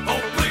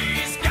 Oh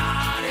please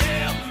God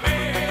help me.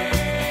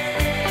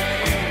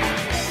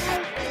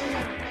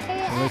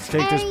 Let's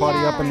take this party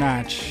up a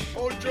notch.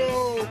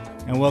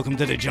 And welcome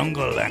to the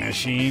jungle,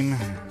 Anashim.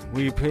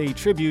 We pay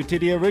tribute to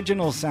the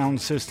original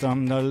sound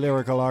system, the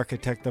lyrical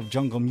architect of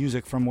jungle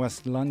music from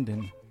West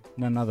London,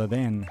 none other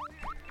than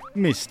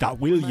Mr.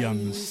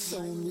 Williams.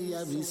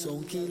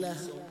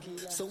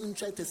 So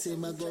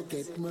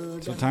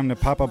time to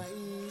pop up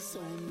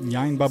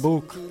Yain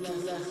Babook.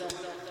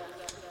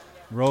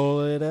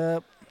 Roll it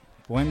up.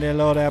 When they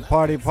load that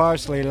party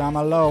parsley,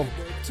 llama low.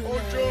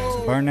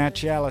 Burn that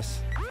chalice.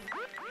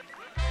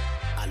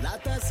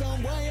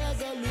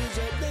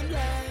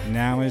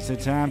 Now is the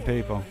time,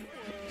 people.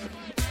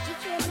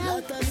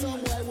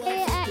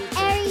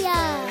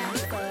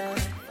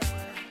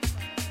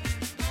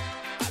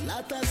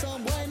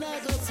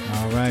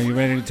 All right, you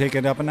ready to take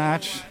it up a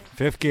notch?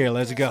 Fifth gear,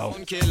 let's go.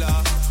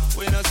 Killer,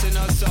 we not see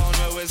no sound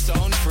where we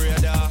sound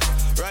afraid.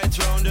 Right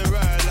round the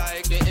world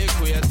like the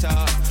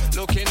equator.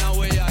 Looking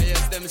away,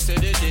 yes, them see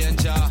the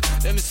danger.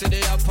 Them see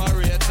the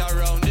operator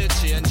around the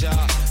changer.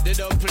 The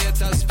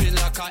dubplater spin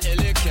like a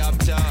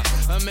helicopter.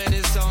 A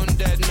many sound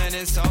dead,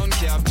 many sound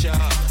capture.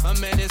 A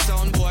many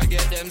sound boy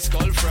get them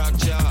skull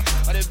fracture.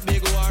 A the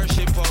big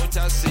warship out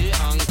at sea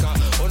anchor.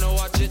 Oh no,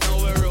 watch it now,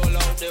 we roll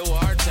out the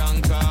war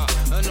tanker.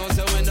 No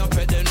say we no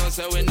pet, no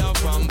say we no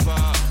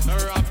pamper. No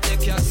rap the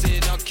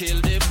casino,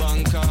 kill the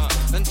banker.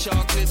 And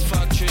chocolate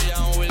factory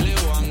and Willy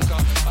Wonka.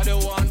 I the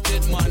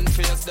wanted man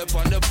face up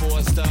on the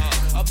poster.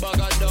 A bag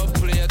of dub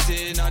plate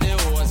in a the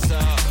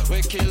holster.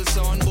 We kill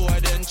sound boy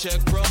then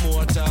check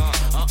promoter.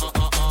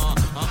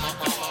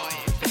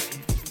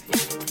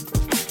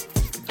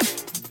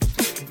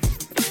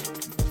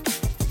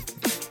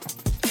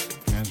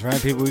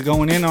 right, people, we're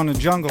going in on the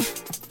jungle.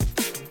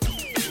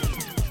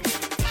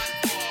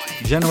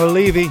 General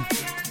Levy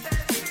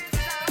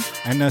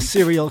and the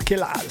Serial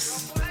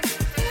Killers.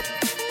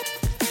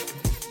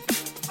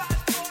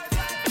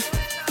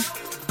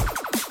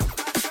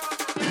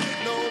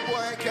 No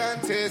boy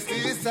can taste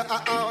this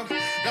sound.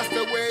 That's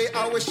the way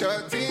our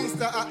shut things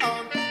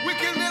down. We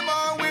kill them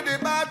all with the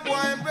bad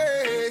boy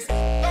embrace.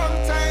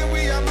 Long time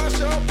we are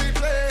mash up the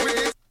place. With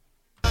this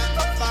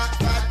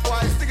bad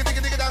boy, stick it,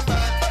 down,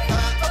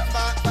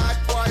 bad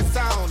boy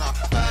sound.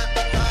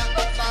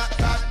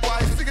 Bad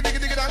boy, stick it,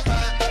 down,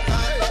 bad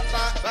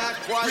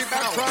boy sound. We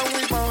back from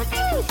we bound,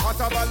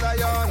 hot of a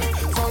lion.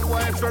 Some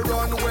boys will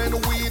run when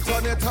we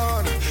turn it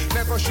on.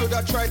 Never should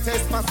have tried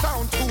test my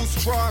sound too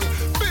strong.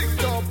 Big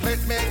doublet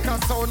make a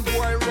sound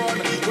boy run.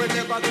 We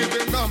never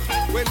giving up,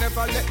 we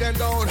never let them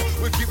down.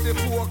 We keep the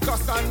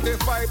focus and the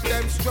vibe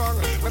them strong.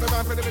 When I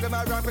run for the bit of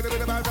my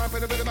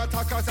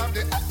talkers, I'm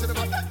the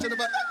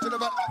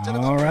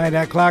All right,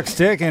 that clock's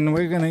ticking.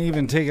 We're going to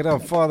even take it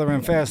up farther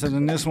and faster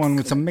than this one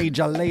with some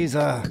Major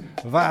Lazer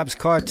Vibes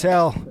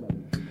Cartel.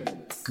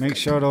 Make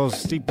sure those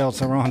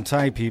seatbelts are on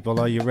tight, people.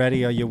 Are you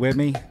ready? Are you with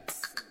me?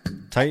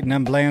 Tighten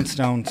them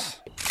Blandstones.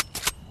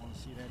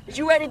 Is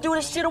you ready to do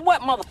this shit or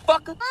what,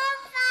 motherfucker?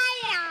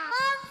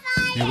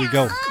 Here we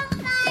go.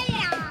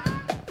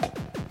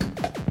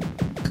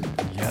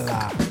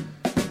 Yalla.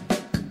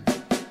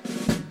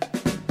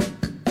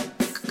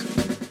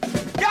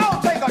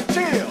 Y'all take a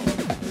chill.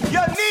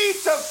 You need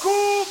to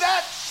cool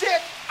that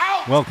shit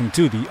out. Welcome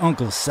to the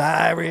Uncle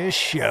Cyrus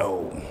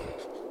Show.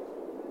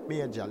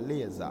 Major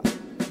Lazer.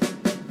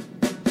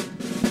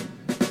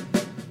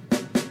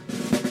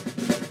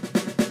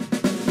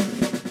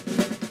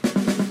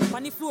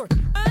 On the floor.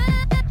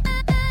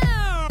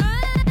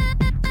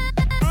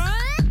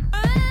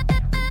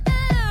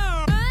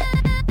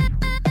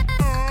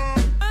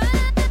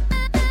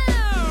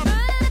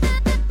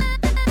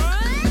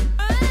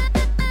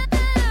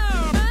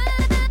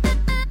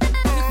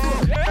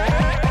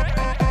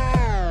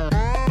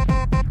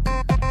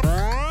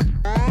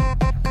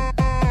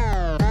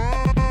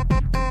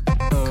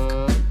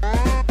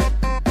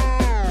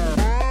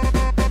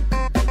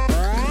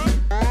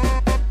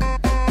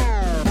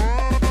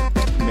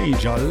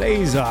 Major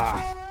Lazer.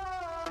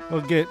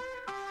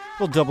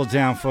 We'll double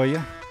down for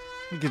you.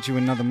 We'll get you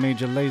another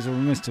Major Lazer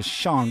with Mr.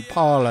 Sean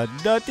Paula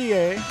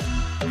Duttier.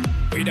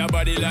 With a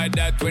body like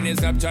that, when you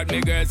Snapchat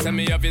me girl, send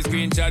me off your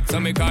screenshot, so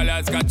me call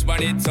her scotch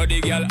bonnet, so the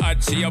girl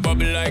hot, she a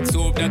bubble like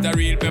soup, that a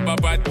real pepper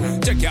pot.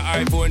 Check your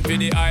iPhone for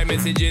the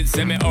iMessages,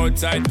 send me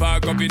outside,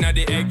 park up in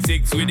the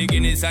X6, with the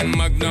Guinness and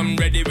Magnum,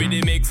 ready with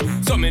the mix,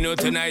 so me know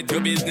tonight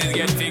your business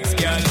get fixed,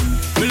 girl.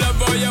 Me love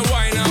how you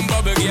wine and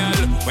bubble,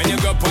 girl, when you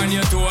go on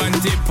your toe and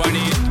tip on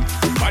it.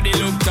 Body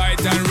look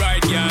tight and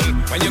right, girl,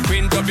 when you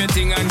quint up your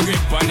thing and grip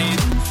on it.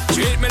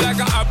 Treat me like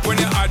a app when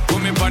you hot, put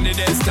me on the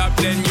desktop,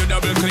 then you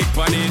double click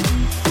on it.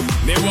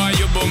 Me want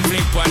you boom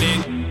flick on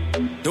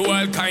it. Do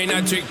all kind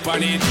of trick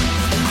on it.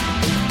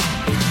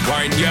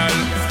 Wine girl,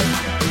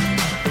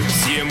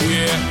 same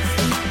way.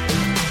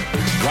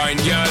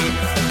 Wine girl,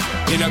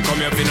 you know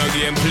come here for no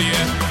game play.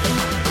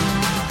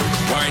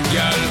 Wine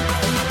girl,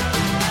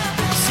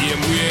 same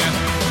way.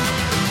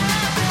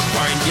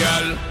 Wine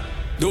girl,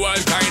 do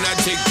all kind of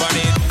trick on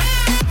it.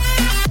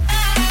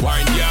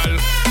 Wine girl,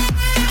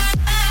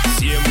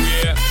 same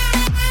way.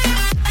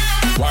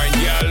 Wine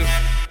girl,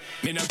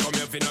 me no come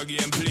here for no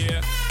game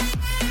play.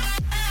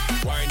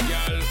 Wine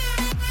girl,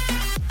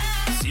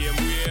 same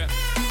way.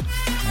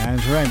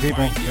 That's right,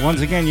 people. Once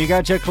again, you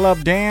got your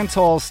club dance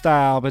hall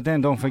style, but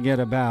then don't forget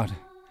about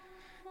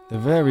the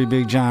very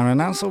big genre.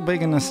 Not so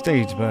big in the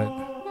States, but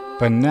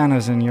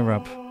bananas in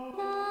Europe.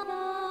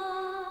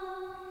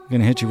 I'm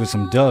gonna hit you with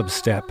some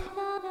dubstep.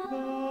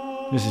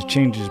 This is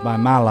Changes by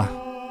Mala.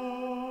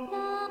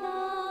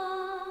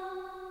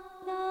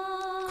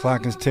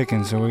 Clock is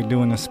ticking, so we're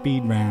doing a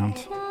speed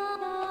round.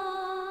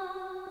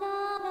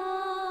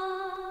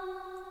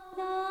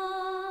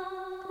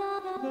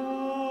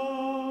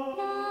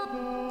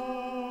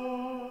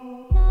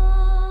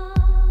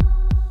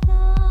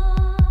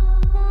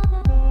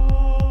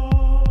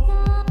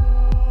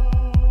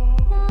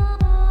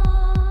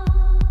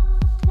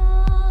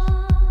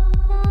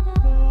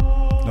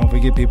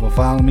 People,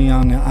 follow me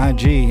on the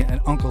IG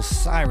at Uncle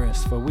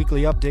Cyrus for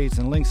weekly updates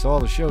and links to all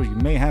the shows you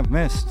may have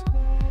missed.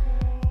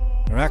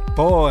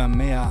 Rakpo and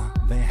Mea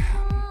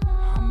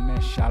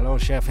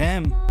Shalosh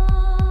FM.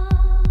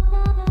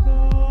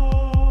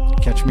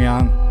 Catch me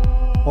on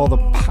all the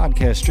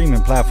podcast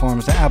streaming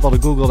platforms, the Apple, the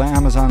Google, the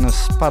Amazon, the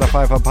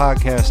Spotify for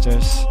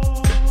podcasters.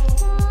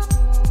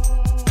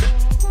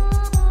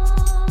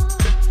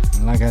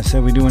 Like I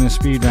said, we're doing a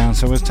speed round,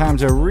 so it's time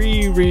to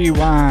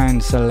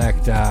rewind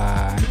selector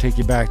and take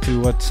you back to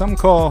what some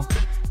call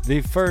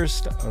the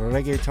first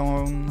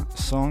reggaeton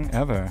song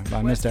ever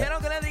by Mr.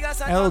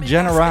 El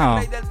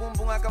General.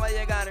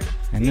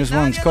 And this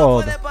one's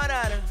called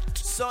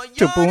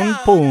Chupun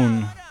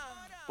Poon.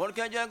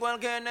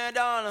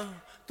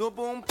 tu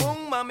pum pum,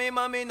 mami,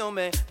 mami, no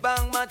me.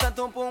 Bang, mata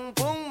tu pum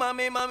pum,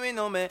 mami, mami,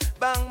 no me.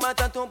 Bang,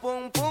 mata tu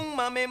pum pum,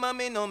 mami,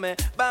 mami, no me.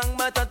 Bang,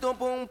 mata tu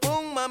pum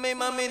pum, mami,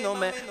 mami, no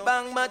me.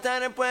 Bang,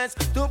 mata después,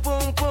 tu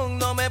pum pum,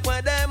 no me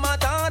puede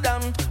matar.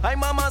 Ay,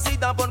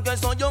 mamacita, porque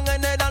soy un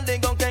general,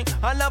 digo que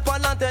a la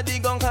pa'lante,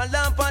 digo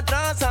jala pa'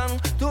 atrás.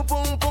 Tu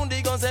pum pum,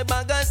 digo se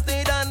van a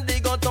estirar,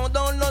 digo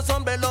todos los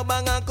hombres lo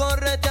van a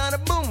corretear,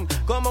 boom.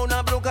 Como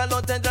una bruja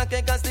lo tendrá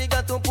que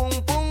castigar, tu pum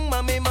pum,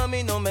 mami,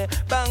 mami, no me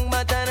van a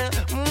matar,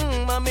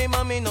 mami,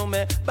 mami, no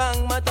me van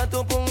a matar,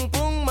 tu pum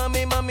pum,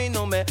 mami, mami,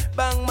 no me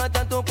van a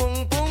matar, tu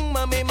pum pum,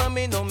 mami,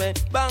 mami, no me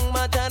van a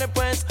matar,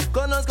 pues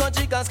conozco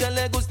chicas que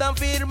le gustan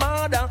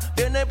firmada,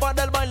 viene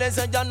para el baile,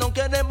 ella no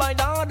quiere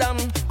bailar,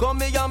 con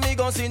mis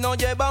amigos si no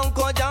lleva un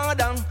collar,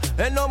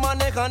 él no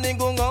maneja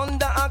ningún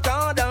Honda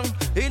acá,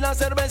 y la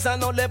cerveza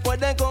no le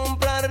puede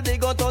comprar,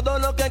 digo todo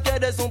lo que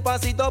quiere es un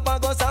pasito pa'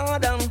 gozar,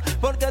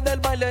 porque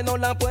del baile no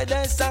la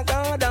puede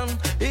sacar,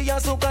 y a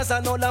su casa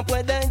no la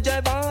pueden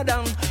llevar,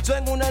 so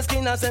en una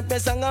esquina se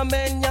empiezan a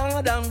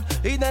meñar,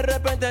 y de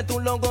repente tu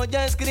logo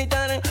ya es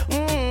gritar,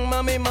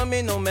 mami,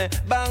 mami, no me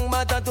van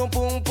mata tu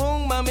pum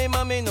pum, mami,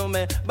 mami, no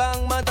me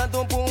van mata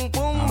tu pum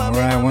pum, mami.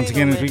 All right, once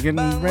again, as we're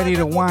getting ready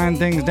to wind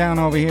things down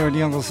over here at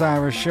the Uncle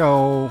Cyrus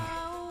Show,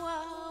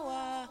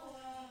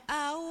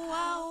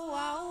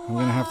 I'm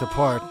going to have to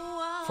part.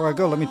 Before I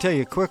go, let me tell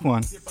you a quick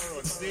one.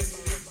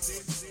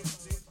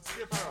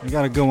 I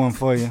got a good one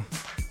for you.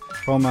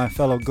 For all my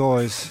fellow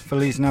goys,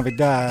 Feliz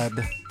Navidad.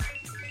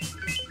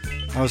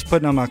 I was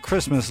putting on my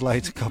Christmas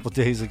lights a couple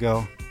days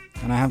ago,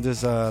 and I have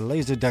this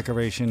laser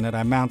decoration that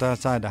I mount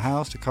outside the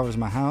house that covers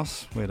my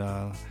house with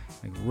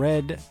like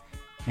red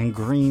and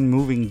green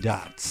moving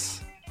dots.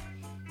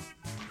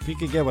 If you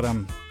could get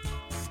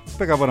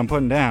pick up what I'm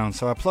putting down.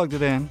 So I plugged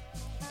it in.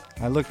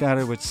 I looked at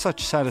it with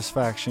such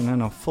satisfaction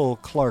in a full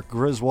Clark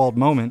Griswold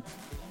moment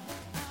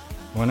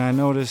when I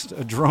noticed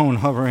a drone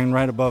hovering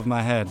right above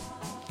my head.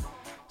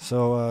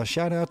 So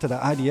shout out to the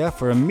IDF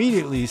for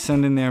immediately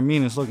sending their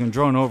meanest looking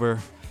drone over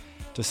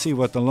to see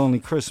what the lonely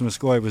Christmas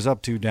goy was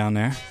up to down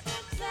there.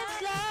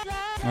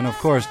 And of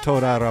course,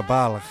 Toda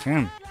Rabba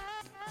Lachem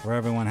for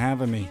everyone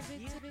having me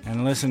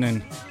and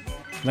listening.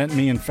 Let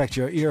me infect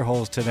your ear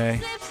holes today.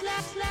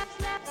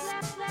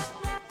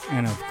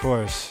 And of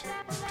course,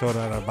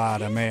 Toda Rabba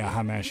da Mea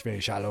Hamesh Ve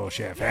Shalosh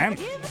FM.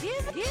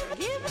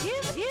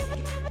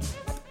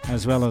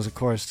 As well as, of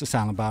course, the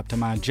Silent Bob to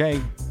my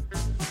Jay.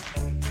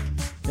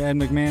 Dad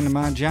McMahon to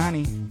my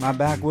Johnny. My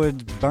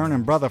backwoods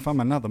burning brother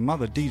from another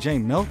mother,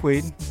 DJ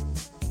Milkweed.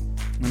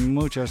 And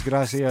muchas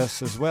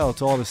gracias as well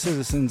to all the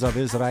citizens of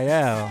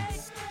Israel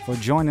for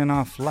joining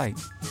our flight.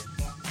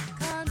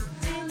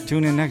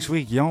 Tune in next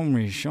week, Yom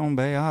Rishon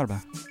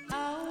Be'arba.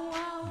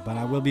 But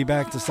I will be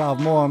back to solve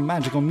more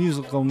magical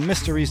musical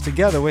mysteries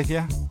together with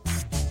you.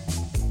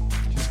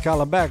 Just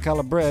call back,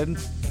 call bread.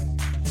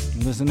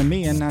 Listen to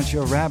me and not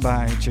your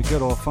rabbi. It's your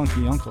good old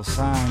funky Uncle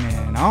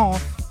signing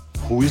off.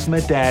 Who is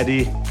my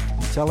daddy?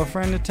 Tell a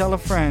friend to tell a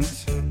friend.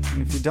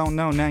 And if you don't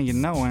know, now you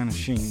know,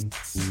 Anasheen.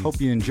 Hope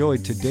you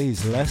enjoyed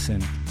today's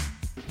lesson.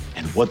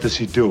 And what does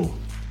he do?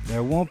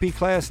 There won't be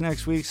class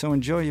next week, so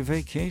enjoy your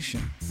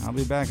vacation. I'll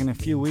be back in a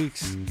few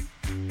weeks.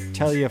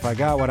 Tell you if I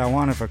got what I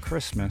wanted for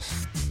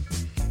Christmas.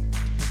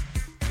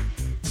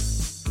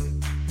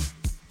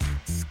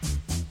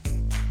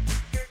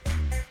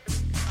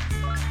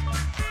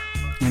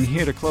 And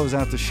here to close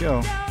out the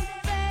show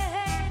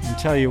and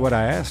tell you what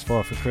I asked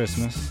for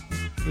Christmas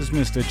is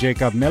Mr.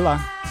 Jacob Miller.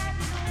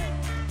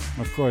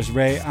 Of course,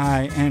 Ray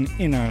I and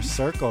Inner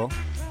Circle.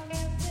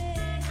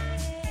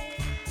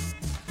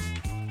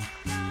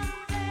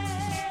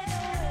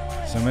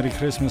 So Merry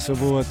Christmas,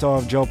 Shavuot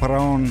Tov, Joe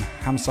Peron,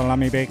 Ham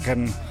Salami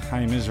Bacon,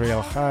 Chaim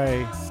Israel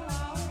Chai,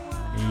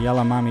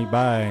 Yalla Mami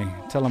Bye.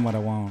 Tell him what I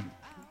want.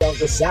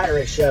 The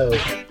Cyrus Show.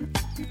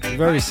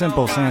 Very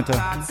simple, Santa.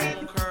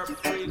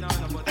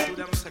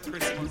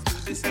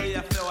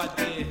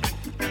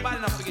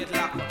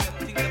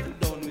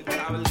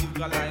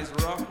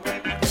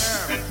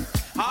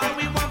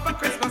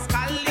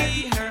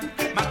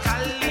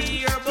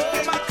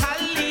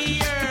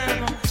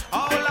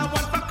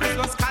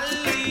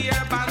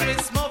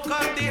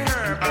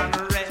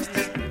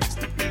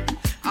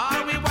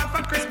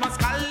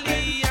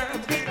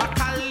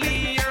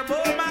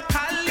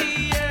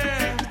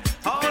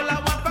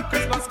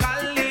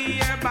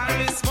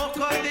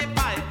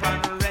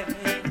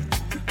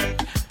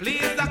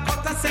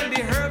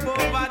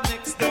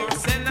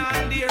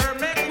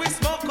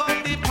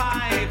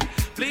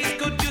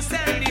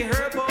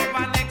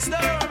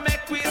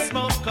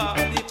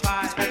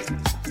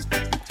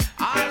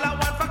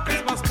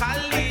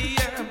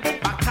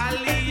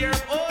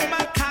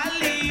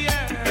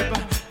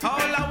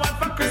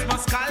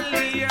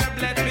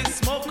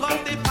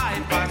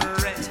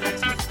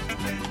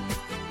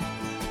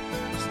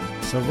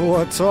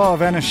 Shavuot Tov,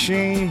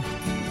 Anasheen.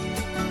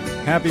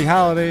 Happy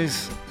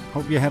holidays.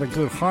 Hope you had a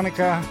good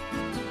Hanukkah.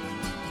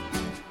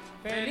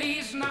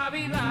 Feliz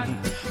Navidad.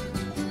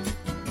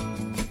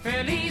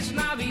 Feliz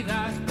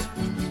Navidad.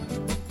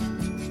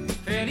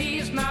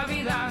 Feliz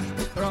Navidad.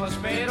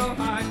 Prospero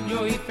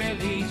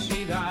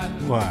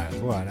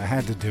What? I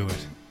had to do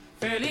it.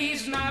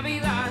 Feliz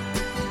Navidad.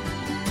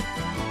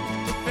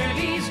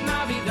 Feliz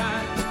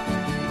Navidad.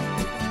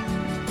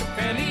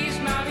 Feliz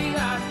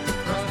Navidad.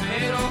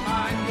 Prospero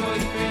año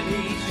y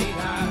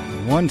felicidad.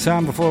 One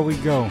time before we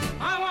go.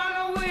 I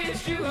wanna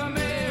wish you a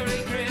Merry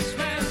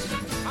Christmas.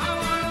 I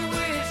wanna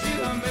wish you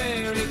a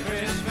Merry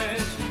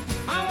Christmas.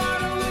 I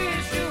wanna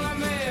wish you a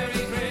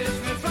Merry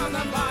Christmas from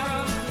the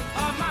bottom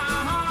of my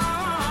heart.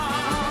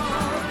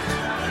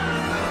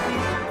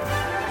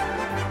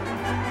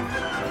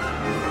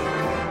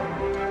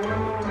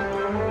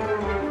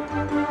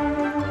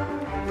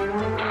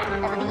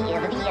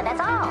 That's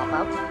all,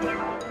 folks.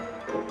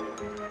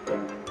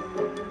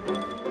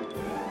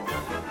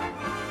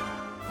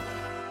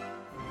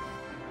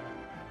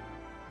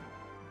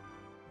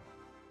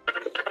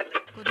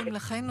 קודם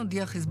לכן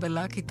הודיע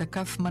חיזבאללה כי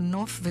תקף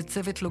מנוף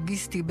וצוות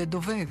לוגיסטי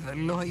בדובב,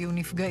 לא היו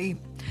נפגעים.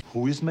 Who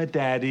is my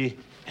daddy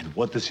and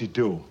what does he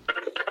do?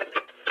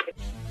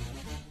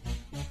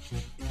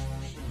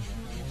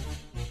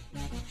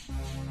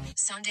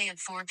 Sunday at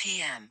 4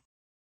 p.m.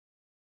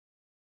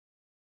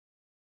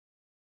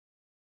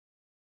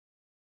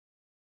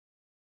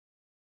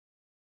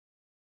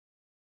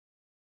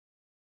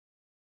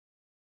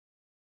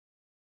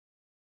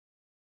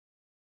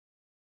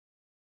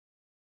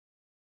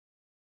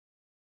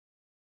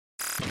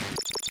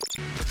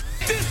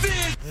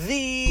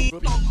 The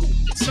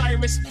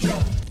Cyrus.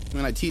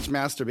 When I teach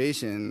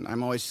masturbation,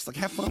 I'm always just like,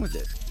 have fun with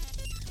it.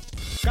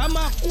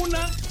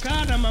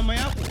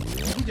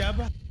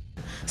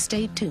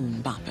 Stay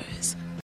tuned, boppers.